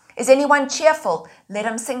 Pray. Is anyone cheerful? Let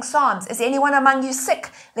him sing psalms. Is anyone among you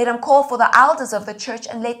sick? Let him call for the elders of the church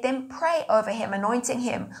and let them pray over him, anointing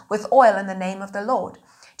him with oil in the name of the Lord.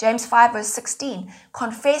 James 5 verse 16,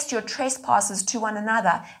 "Confess your trespasses to one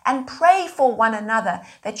another and pray for one another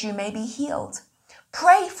that you may be healed."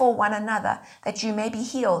 Pray for one another that you may be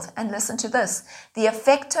healed. And listen to this, "The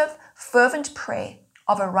effective, fervent prayer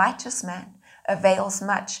of a righteous man avails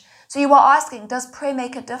much." So you are asking, does prayer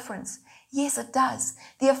make a difference? Yes, it does.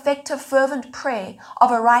 The effective, fervent prayer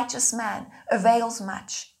of a righteous man avails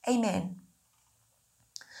much. Amen.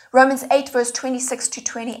 Romans 8 verse 26 to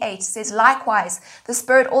 28 says, "Likewise, the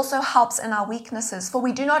Spirit also helps in our weaknesses, for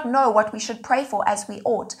we do not know what we should pray for as we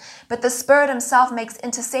ought. But the Spirit himself makes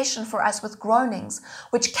intercession for us with groanings,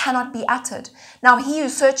 which cannot be uttered. Now he who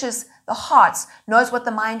searches the hearts knows what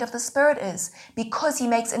the mind of the Spirit is, because he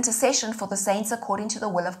makes intercession for the saints according to the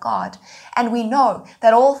will of God. And we know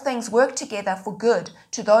that all things work together for good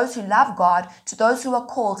to those who love God, to those who are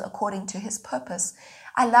called according to his purpose."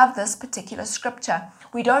 I love this particular scripture.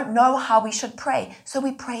 We don't know how we should pray, so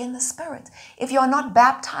we pray in the Spirit. If you are not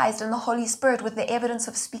baptized in the Holy Spirit with the evidence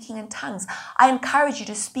of speaking in tongues, I encourage you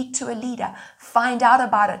to speak to a leader, find out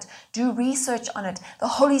about it, do research on it.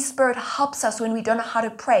 The Holy Spirit helps us when we don't know how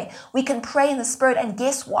to pray. We can pray in the Spirit, and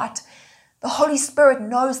guess what? The Holy Spirit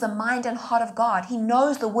knows the mind and heart of God. He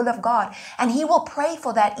knows the will of God, and he will pray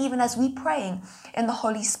for that even as we praying in the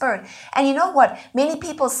Holy Spirit. And you know what? Many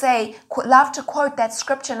people love to quote that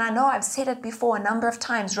scripture, and I know I've said it before a number of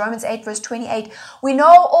times, Romans 8 verse 28. "We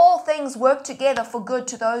know all things work together for good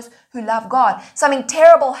to those who love God." Something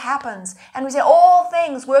terrible happens, and we say all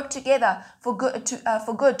things work together for good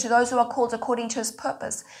to those who are called according to his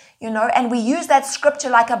purpose. And we use that scripture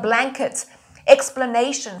like a blanket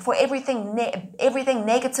explanation for everything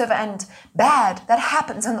negative and bad that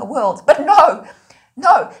happens in the world. But no,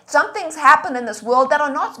 some things happen in this world that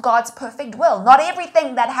are not God's perfect will. Not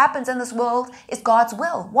everything that happens in this world is God's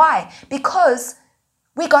will. Why? Because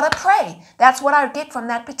we got to pray. That's what I get from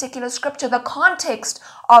that particular scripture. The context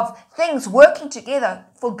of things working together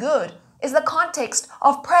for good is the context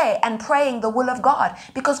of prayer and praying the will of God.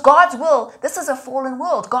 Because God's will, this is a fallen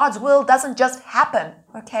world. God's will doesn't just happen,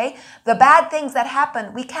 okay? The bad things that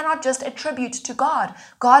happen, we cannot just attribute to God.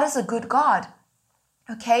 God is a good God,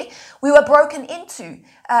 okay? We were broken into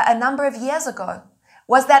a number of years ago.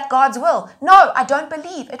 Was that God's will? No, I don't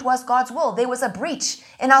believe it was God's will. There was a breach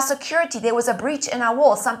in our security. There was a breach in our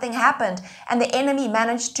wall. Something happened, and the enemy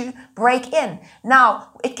managed to break in. Now,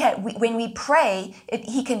 when we pray,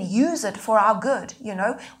 he can use it for our good.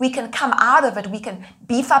 We can come out of it. We can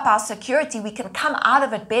beef up our security. We can come out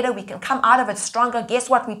of it better. We can come out of it stronger. Guess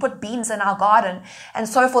what? We put beams in our garden, and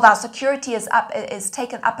so forth. Our security is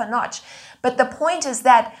taken up a notch. But the point is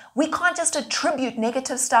that we can't just attribute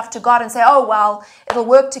negative stuff to God and say, oh, well, it'll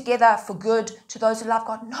work together for good to those who love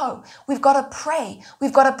God. No, we've got to pray.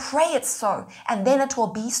 We've got to pray it so, and then it will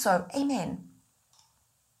be so. Amen.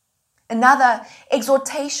 Another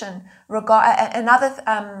exhortation, one of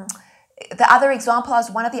the other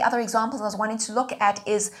examples I was wanting to look at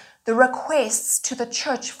is the requests to the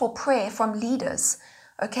church for prayer from leaders.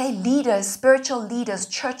 Okay, leaders, spiritual leaders,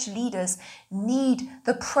 church leaders need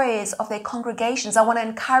the prayers of their congregations. I want to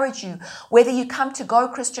encourage you, whether you come to Go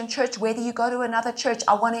Christian Church, whether you go to another church,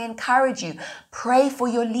 I want to encourage you, pray for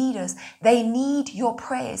your leaders. They need your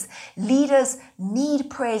prayers. Leaders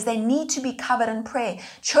need prayers. They need to be covered in prayer.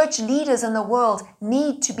 Church leaders in the world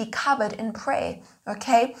need to be covered in prayer.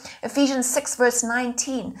 Okay, Ephesians 6 verse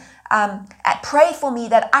 19. Pray for me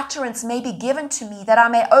that utterance may be given to me, that I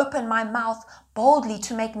may open my mouth boldly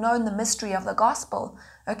to make known the mystery of the gospel.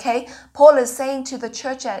 Okay, Paul is saying to the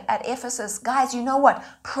church at Ephesus, guys, you know what?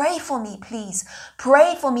 Pray for me, please.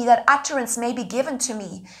 Pray for me that utterance may be given to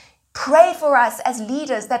me. Pray for us as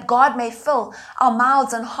leaders that God may fill our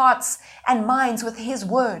mouths and hearts and minds with His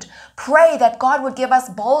word. Pray that God would give us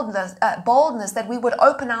boldness, that we would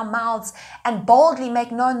open our mouths and boldly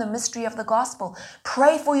make known the mystery of the gospel.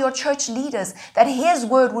 Pray for your church leaders that His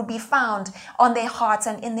word would be found on their hearts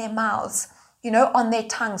and in their mouths, on their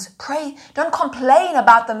tongues. Pray. Don't complain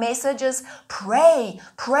about the messages. Pray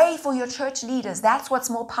for your church leaders. That's what's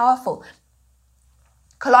more powerful.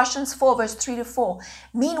 Colossians 4 verse 3 to 4.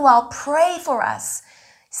 Meanwhile, pray for us.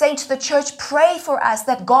 Saying to the church, pray for us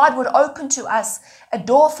that God would open to us a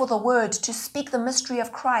door for the word to speak the mystery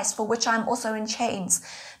of Christ, for which I am also in chains,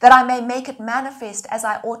 that I may make it manifest as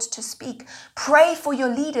I ought to speak. Pray for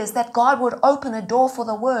your leaders that God would open a door for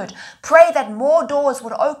the word. Pray that more doors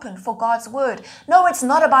would open for God's word. No, it's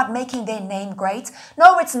not about making their name great.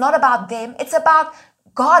 No, it's not about them. It's about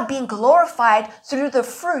God being glorified through the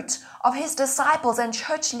fruit of His disciples and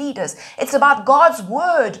church leaders. It's about God's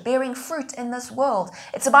word bearing fruit in this world.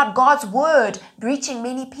 It's about God's word reaching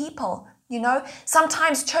many people.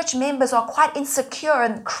 Sometimes church members are quite insecure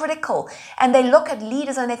and critical, and they look at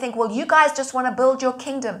leaders and they think, well, you guys just want to build your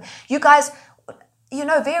kingdom. You guys,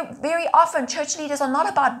 very, very often church leaders are not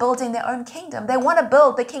about building their own kingdom. They want to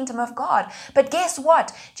build the kingdom of God. But guess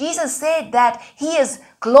what? Jesus said that He is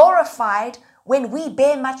glorified when we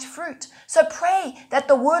bear much fruit. So pray that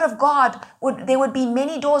the word of God there would be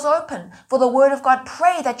many doors open for the word of God.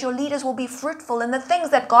 Pray that your leaders will be fruitful in the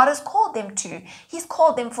things that God has called them to. He's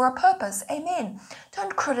called them for a purpose. Amen.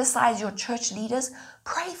 Don't criticize your church leaders.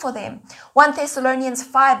 Pray for them. 1 Thessalonians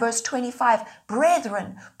 5 verse 25.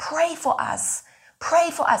 Brethren, pray for us.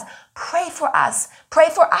 Pray for us. Pray for us. Pray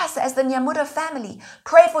for us as the Nyamuda family.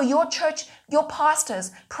 Pray for your church, your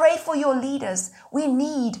pastors. Pray for your leaders. We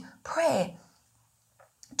need prayer.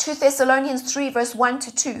 2 Thessalonians 3 verse 1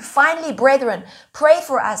 to 2. Finally, brethren, pray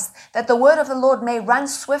for us that the word of the Lord may run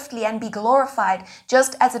swiftly and be glorified,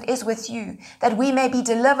 just as it is with you, that we may be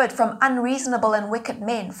delivered from unreasonable and wicked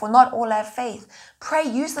men, for not all have faith. Pray,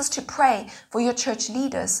 use this to pray for your church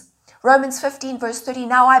leaders. Romans 15 verse 30.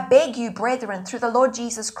 Now I beg you, brethren, through the Lord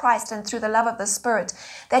Jesus Christ and through the love of the Spirit,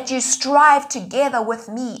 that you strive together with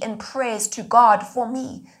me in prayers to God for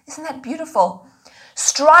me. Isn't that beautiful?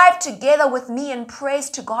 Strive together with me in praise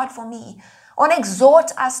to God for me. I want to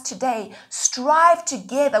exhort us today. Strive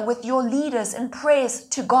together with your leaders in praise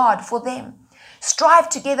to God for them. Strive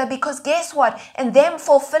together, because guess what? In them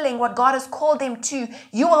fulfilling what God has called them to,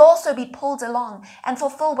 you will also be pulled along and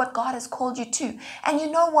fulfill what God has called you to. And you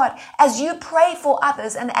know what? As you pray for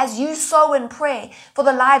others and as you sow in prayer for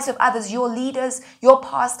the lives of others, your leaders, your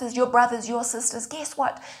pastors, your brothers, your sisters, guess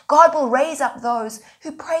what? God will raise up those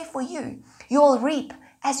who pray for you. You will reap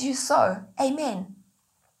as you sow. Amen.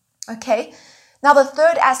 Okay. Now the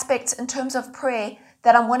third aspect in terms of prayer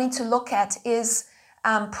that I'm wanting to look at is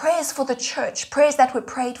prayers for the church, prayers that were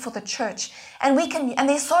prayed for the church. And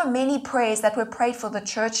there's so many prayers that were prayed for the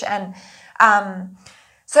church, and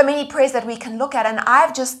so many prayers that we can look at. And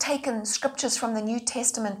I've just taken scriptures from the New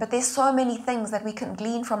Testament, but there's so many things that we can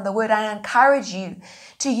glean from the word. I encourage you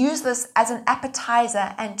to use this as an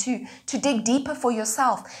appetizer and to dig deeper for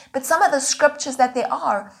yourself. But some of the scriptures that there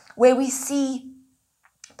are where we see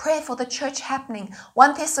prayer for the church happening.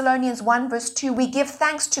 1 Thessalonians 1 verse 2, we give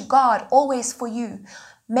thanks to God always for you,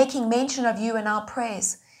 making mention of you in our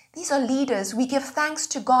prayers. These are leaders. We give thanks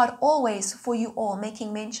to God always for you all,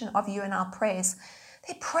 making mention of you in our prayers.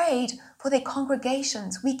 They prayed for their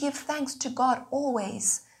congregations. We give thanks to God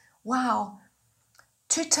always. Wow.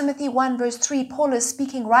 2 Timothy 1 verse 3, Paul is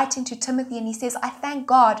speaking, writing to Timothy, and he says, I thank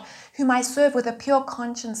God whom I serve with a pure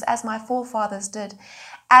conscience as my forefathers did,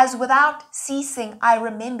 as without ceasing I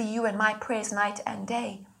remember you in my prayers night and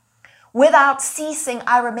day. Without ceasing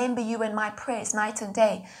I remember you in my prayers night and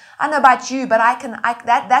day. I don't know about you, but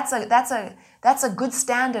that's a good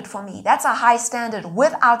standard for me. That's a high standard.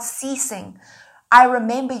 Without ceasing I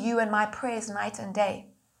remember you in my prayers night and day.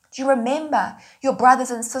 Do you remember your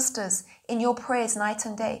brothers and sisters in your prayers night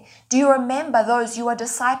and day? Do you remember those you are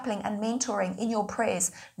discipling and mentoring in your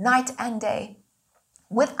prayers night and day?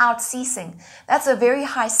 Without ceasing. That's a very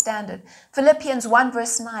high standard. Philippians 1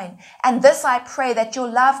 verse 9. And this I pray, that your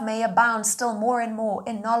love may abound still more and more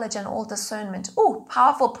in knowledge and all discernment. Oh,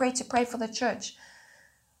 powerful prayer to pray for the church.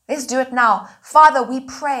 Let's do it now. Father, we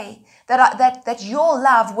pray that your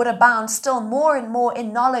love would abound still more and more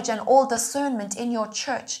in knowledge and all discernment in your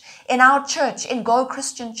church, in our church, in Go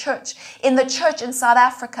Christian Church, in the church in South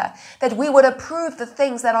Africa, that we would approve the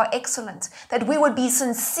things that are excellent, that we would be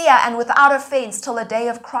sincere and without offense till the day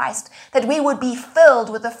of Christ, that we would be filled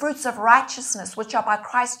with the fruits of righteousness, which are by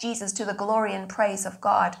Christ Jesus to the glory and praise of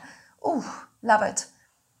God. Ooh, love it.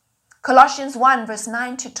 Colossians 1 verse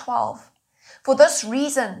 9 to 12. For this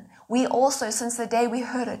reason, we also, since the day we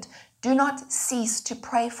heard it, do not cease to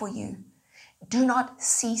pray for you. Do not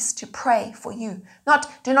cease to pray for you.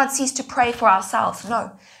 Do not cease to pray for ourselves.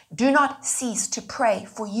 No, do not cease to pray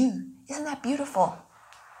for you. Isn't that beautiful?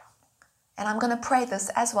 And I'm going to pray this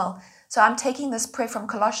as well. So I'm taking this prayer from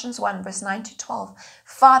Colossians 1 verse 9 to 12.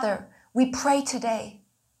 Father, we pray today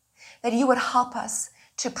that you would help us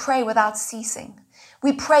to pray without ceasing.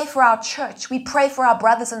 We pray for our church. We pray for our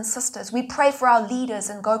brothers and sisters. We pray for our leaders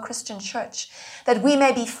in Go Christian Church, that we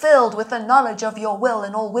may be filled with the knowledge of your will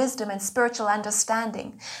in all wisdom and spiritual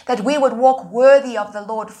understanding, that we would walk worthy of the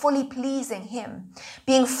Lord, fully pleasing him,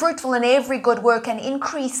 being fruitful in every good work and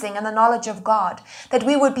increasing in the knowledge of God, that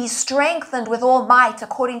we would be strengthened with all might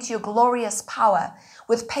according to your glorious power,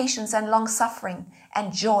 with patience and long suffering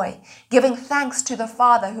and joy, giving thanks to the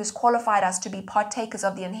Father who's qualified us to be partakers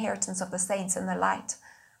of the inheritance of the saints in the light.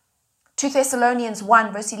 2 Thessalonians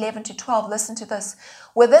 1 verse 11 to 12, listen to this.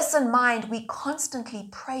 With this in mind, we constantly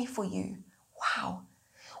pray for you. Wow.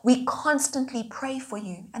 We constantly pray for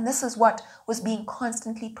you. And this is what was being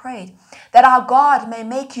constantly prayed. That our God may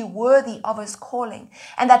make you worthy of his calling,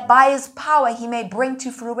 and that by his power he may bring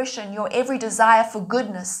to fruition your every desire for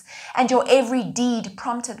goodness and your every deed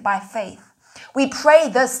prompted by faith. We pray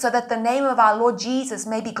this so that the name of our Lord Jesus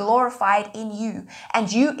may be glorified in you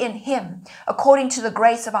and you in him, according to the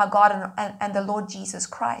grace of our God and the Lord Jesus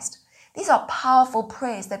Christ. These are powerful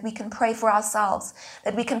prayers that we can pray for ourselves,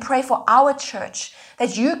 that we can pray for our church,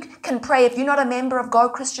 that you can pray. If you're not a member of Go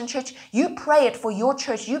Christian Church, you pray it for your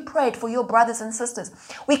church. You pray it for your brothers and sisters.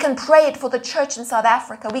 We can pray it for the church in South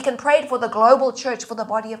Africa. We can pray it for the global church, for the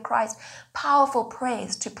body of Christ. Powerful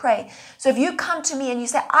prayers to pray. So if you come to me and you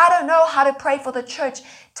say, I don't know how to pray for the church,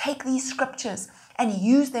 take these scriptures and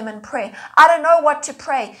use them in prayer. I don't know what to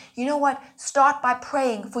pray. You know what? Start by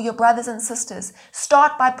praying for your brothers and sisters.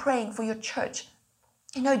 Start by praying for your church.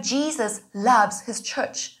 You know, Jesus loves his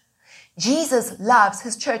church. Jesus loves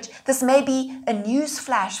his church. This may be a news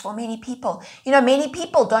flash for many people. You know, many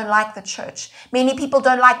people don't like the church. Many people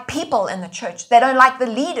don't like people in the church. They don't like the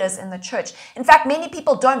leaders in the church. In fact, many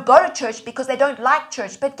people don't go to church because they don't like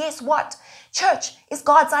church. But guess what? Church is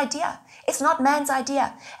God's idea. It's not man's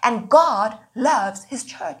idea. And God loves his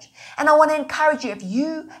church. And I want to encourage you, if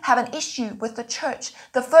you have an issue with the church,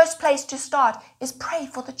 the first place to start is pray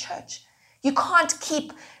for the church. You can't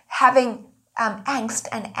keep having angst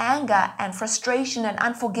and anger and frustration and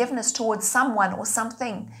unforgiveness towards someone or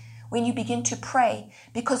something when you begin to pray,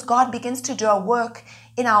 because God begins to do a work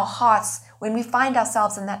in our hearts when we find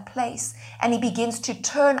ourselves in that place, and he begins to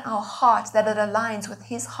turn our heart that it aligns with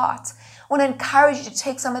his heart. I want to encourage you to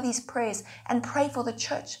take some of these prayers and pray for the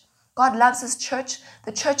church. God loves his church.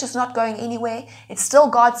 The church is not going anywhere. It's still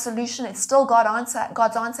God's solution. It's still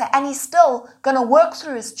God's answer. And he's still going to work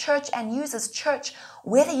through his church and use his church,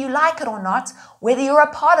 whether you like it or not, whether you're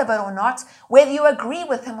a part of it or not, whether you agree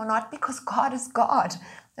with him or not, because God is God.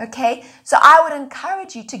 Okay? So I would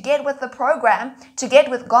encourage you to get with the program, to get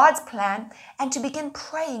with God's plan, and to begin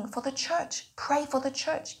praying for the church. Pray for the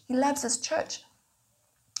church. He loves his church.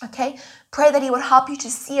 Okay? Pray that he would help you to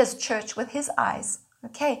see his church with his eyes.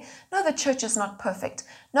 Okay, no, the church is not perfect.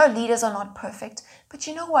 No, leaders are not perfect. But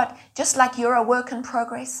you know what? Just like you're a work in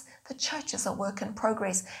progress, the church is a work in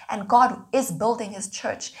progress. And God is building his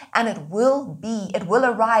church. And it will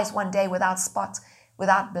arise one day without spot,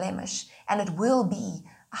 without blemish. And it will be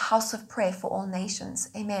a house of prayer for all nations.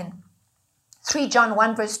 Amen. 3 John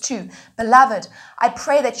 1 verse 2, Beloved, I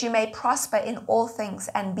pray that you may prosper in all things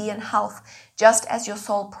and be in health, just as your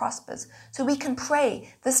soul prospers. So we can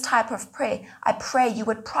pray this type of prayer. I pray you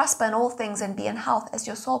would prosper in all things and be in health as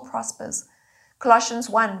your soul prospers.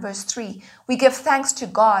 Colossians 1 verse 3, we give thanks to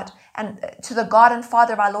God and to the God and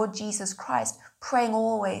Father of our Lord Jesus Christ, praying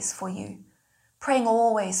always for you. Praying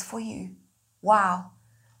always for you. Wow.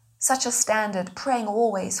 Such a standard, praying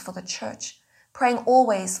always for the church. Praying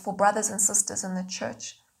always for brothers and sisters in the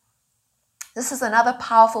church. This is another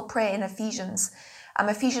powerful prayer in Ephesians.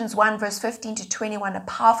 Ephesians 1 verse 15 to 21, a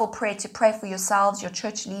powerful prayer to pray for yourselves, your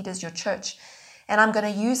church leaders, your church. And I'm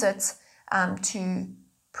going to use it to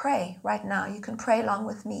pray right now. You can pray along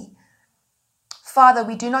with me. Father,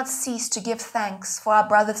 we do not cease to give thanks for our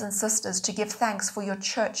brothers and sisters, to give thanks for your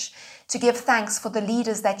church, to give thanks for the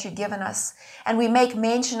leaders that you've given us. And we make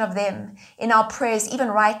mention of them in our prayers, even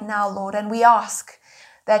right now, Lord. And we ask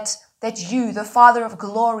that you, the Father of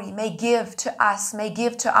glory, may give to us, may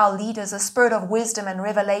give to our leaders a spirit of wisdom and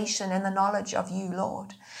revelation in the knowledge of you,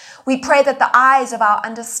 Lord. We pray that the eyes of our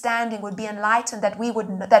understanding would be enlightened, that we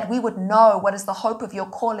would know what is the hope of your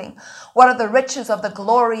calling, what are the riches of the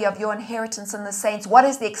glory of your inheritance in the saints, what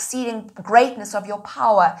is the exceeding greatness of your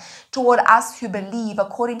power toward us who believe,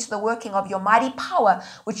 according to the working of your mighty power,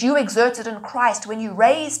 which you exerted in Christ when you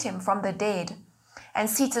raised him from the dead and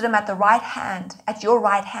seated him at your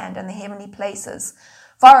right hand in the heavenly places,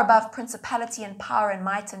 far above principality and power and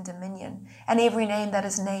might and dominion, and every name that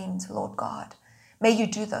is named, Lord God. May you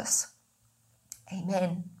do this.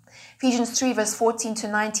 Amen. Ephesians 3 verse 14 to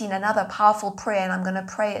 19, another powerful prayer, and I'm going to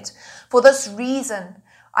pray it. For this reason,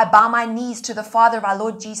 I bow my knees to the Father of our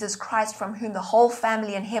Lord Jesus Christ, from whom the whole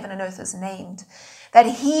family in heaven and earth is named, that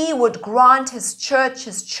he would grant his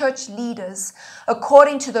church leaders,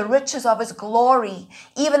 according to the riches of his glory,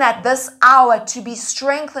 even at this hour, to be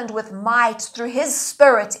strengthened with might through his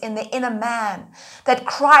Spirit in the inner man, that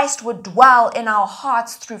Christ would dwell in our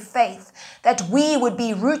hearts through faith, that we would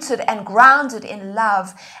be rooted and grounded in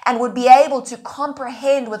love, and would be able to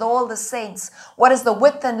comprehend with all the saints what is the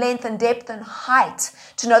width and length and depth and height,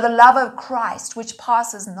 to know the love of Christ, which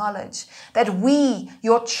passes knowledge, that we,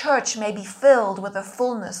 your church, may be filled with the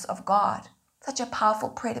fullness of God. Such a powerful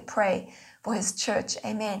prayer to pray for his church.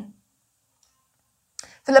 Amen.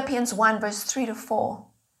 Philippians 1 verse 3 to 4.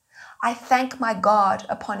 I thank my God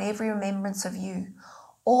upon every remembrance of you,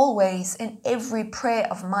 always in every prayer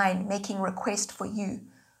of mine, making request for you,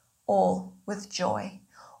 all with joy.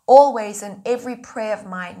 Always in every prayer of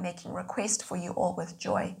mine, making request for you, all with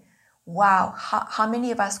joy. Wow, how many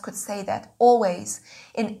of us could say that? Always,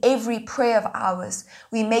 in every prayer of ours,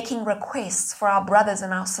 we're making requests for our brothers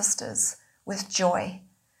and our sisters with joy.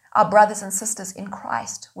 Our brothers and sisters in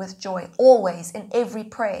Christ with joy. Always, in every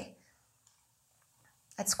prayer.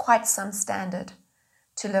 It's quite some standard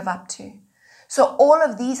to live up to. So all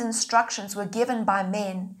of these instructions were given by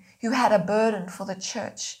men who had a burden for the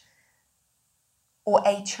church or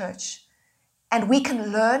a church. And we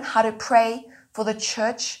can learn how to pray for the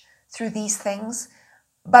church through these things,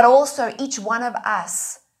 but also each one of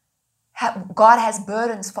us, God has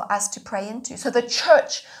burdens for us to pray into. So the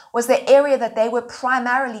church was the area that they were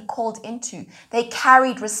primarily called into. They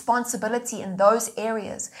carried responsibility in those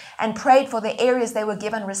areas and prayed for the areas they were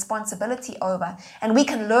given responsibility over. And we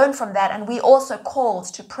can learn from that. And we also called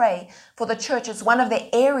to pray for the church. It's one of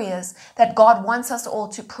the areas that God wants us all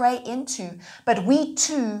to pray into. But we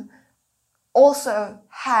too also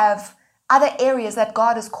have other areas that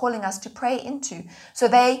God is calling us to pray into. So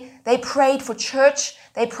they prayed for church.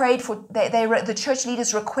 They prayed for, the church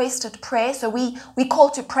leaders requested prayer. So we call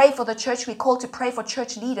to pray for the church. We call to pray for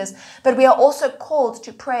church leaders. But we are also called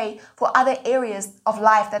to pray for other areas of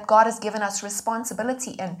life that God has given us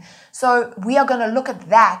responsibility in. So we are going to look at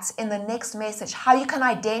that in the next message. How you can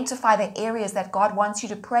identify the areas that God wants you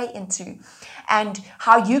to pray into. And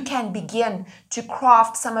how you can begin to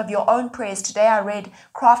craft some of your own prayers. Today I read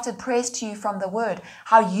crafted prayers to you from the Word.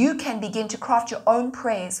 How you can begin to craft your own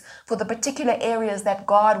prayers for the particular areas that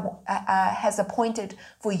God has appointed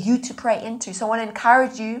for you to pray into. So I want to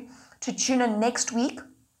encourage you to tune in next week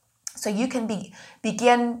so you can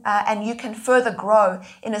begin and you can further grow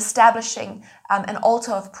in establishing an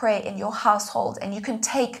altar of prayer in your household. And you can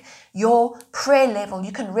take your prayer level,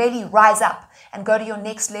 you can really rise up and go to your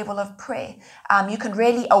next level of prayer. You can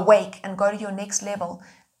really awake and go to your next level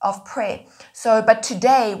of prayer. So, but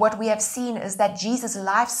today what we have seen is that Jesus'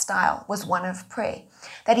 lifestyle was one of prayer,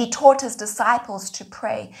 that he taught his disciples to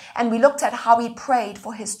pray. And we looked at how he prayed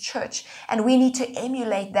for his church, and we need to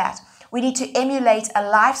emulate that. We need to emulate a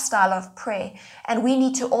lifestyle of prayer, and we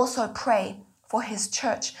need to also pray for his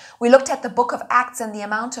church. We looked at the book of Acts and the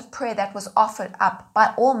amount of prayer that was offered up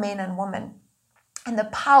by all men and women, and the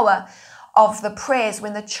power of the prayers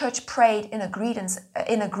when the church prayed in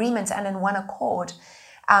agreement and in one accord.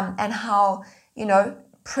 And how,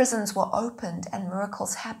 prisons were opened and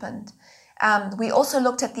miracles happened. We also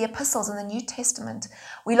looked at the epistles in the New Testament.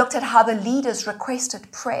 We looked at how the leaders requested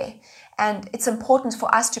prayer. And it's important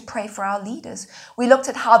for us to pray for our leaders. We looked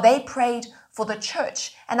at how they prayed for the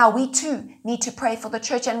church and how we too need to pray for the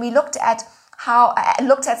church. And we looked at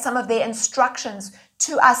some of their instructions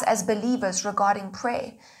to us as believers regarding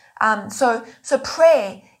prayer. So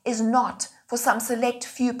prayer is not for some select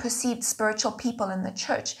few perceived spiritual people in the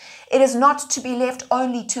church. It is not to be left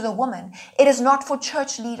only to the woman. It is not for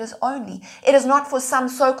church leaders only. It is not for some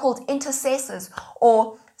so-called intercessors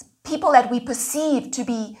or people that we perceive to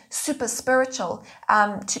be super spiritual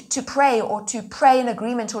to pray or to pray in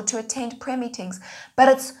agreement or to attend prayer meetings. But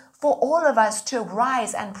it's for all of us to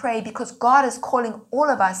rise and pray, because God is calling all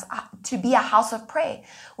of us to be a house of prayer.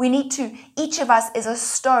 We need to, each of us is a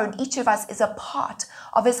stone, each of us is a part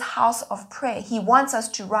of his house of prayer. He wants us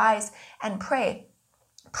to rise and pray.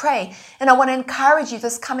 And I want to encourage you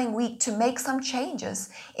this coming week to make some changes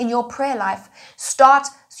in your prayer life.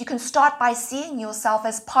 You can start by seeing yourself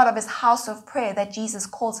as part of his house of prayer that Jesus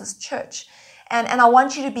calls his church. And I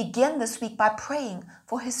want you to begin this week by praying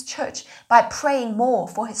for his church, by praying more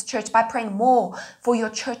for his church, by praying more for your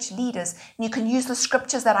church leaders. And you can use the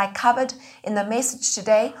scriptures that I covered in the message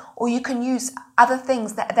today, or you can use other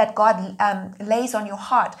things that God lays on your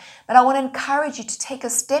heart. But I want to encourage you to take a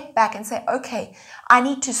step back and say, okay, I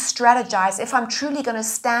need to strategize. If I'm truly going to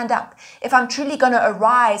stand up, if I'm truly going to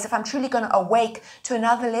arise, if I'm truly going to awake to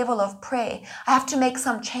another level of prayer, I have to make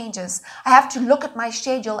some changes. I have to look at my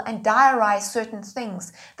schedule and diarize certain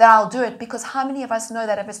things that I'll do it, because how many of us know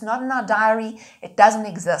that if it's not in our diary, it doesn't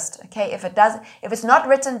exist? Okay, if it's not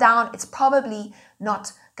written down, it's probably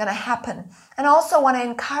not going to happen. And I also want to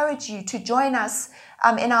encourage you to join us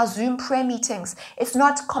in our Zoom prayer meetings. It's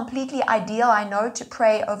not completely ideal, I know, to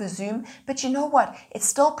pray over Zoom, but you know what? It's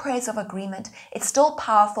still prayers of agreement. It's still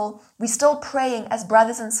powerful. We're still praying as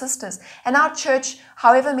brothers and sisters. And our church,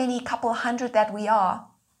 however many couple hundred that we are,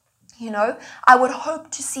 I would hope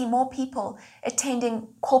to see more people attending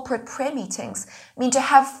corporate prayer meetings. I mean,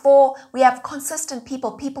 we have consistent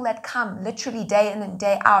people that come literally day in and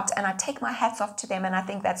day out, and I take my hats off to them, and I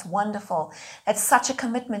think that's wonderful. That's such a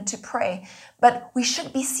commitment to pray. But we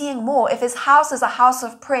should be seeing more. If his house is a house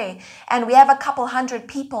of prayer, and we have a couple hundred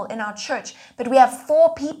people in our church, but we have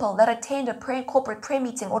 4 people that attend a corporate prayer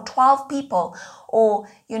meeting, or 12 people, or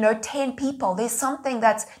 10 people, there's something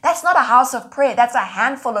that's not a house of prayer. That's a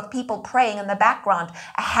handful of people praying in the background,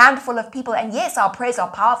 a handful of people. And yes, our prayers are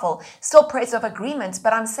powerful, still prayers of agreement,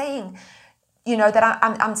 but I'm saying,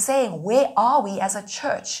 I'm saying, where are we as a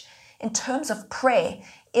church in terms of prayer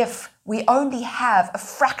if we only have a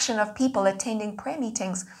fraction of people attending prayer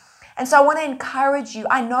meetings? And so I want to encourage you.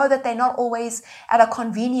 I know that they're not always at a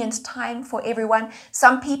convenient time for everyone.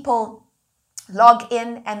 Some people log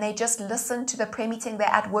in and they just listen to the prayer meeting. They're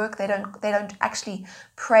at work. They don't actually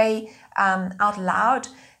pray out loud.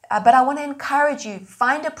 But I want to encourage you,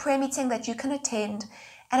 find a prayer meeting that you can attend,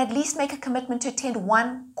 and at least make a commitment to attend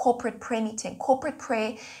one corporate prayer meeting. Corporate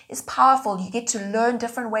prayer is powerful. You get to learn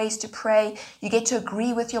different ways to pray. You get to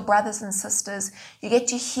agree with your brothers and sisters. You get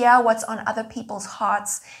to hear what's on other people's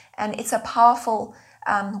hearts. And it's a powerful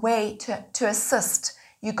way to assist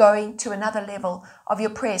you going to another level of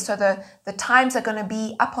your prayer. So the times are going to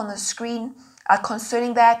be up on the screen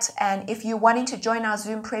concerning that. And if you're wanting to join our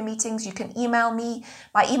Zoom prayer meetings, you can email me.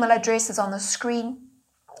 My email address is on the screen,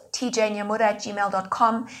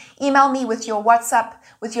 tjnyamura@gmail.com. Email me with your WhatsApp,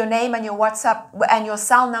 with your name and your WhatsApp and your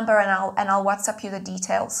cell number, and I'll WhatsApp you the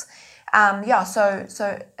details.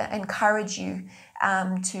 So encourage you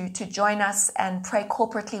to join us and pray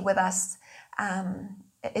corporately with us.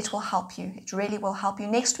 It will help you. It really will help you.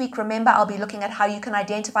 Next week, remember, I'll be looking at how you can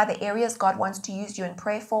identify the areas God wants to use you in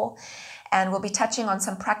prayer for. And we'll be touching on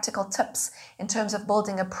some practical tips in terms of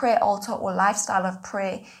building a prayer altar or lifestyle of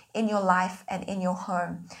prayer in your life and in your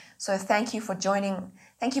home. So thank you for joining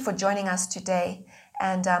us today.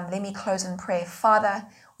 And let me close in prayer. Father,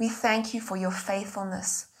 we thank you for your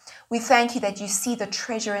faithfulness. We thank you that you see the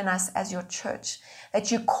treasure in us as your church, that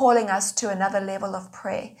you're calling us to another level of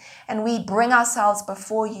prayer. And we bring ourselves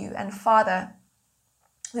before you. And Father,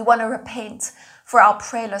 we want to repent for our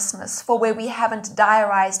prayerlessness, for where we haven't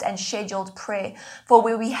diarized and scheduled prayer, for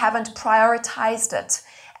where we haven't prioritized it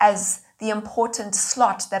as the important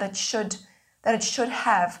slot that it should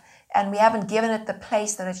have, and we haven't given it the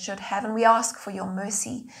place that it should have. And we ask for your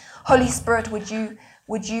mercy. Holy Spirit, would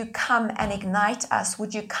you come and ignite us?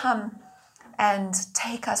 Would you come and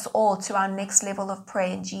take us all to our next level of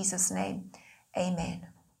prayer in Jesus' name? Amen.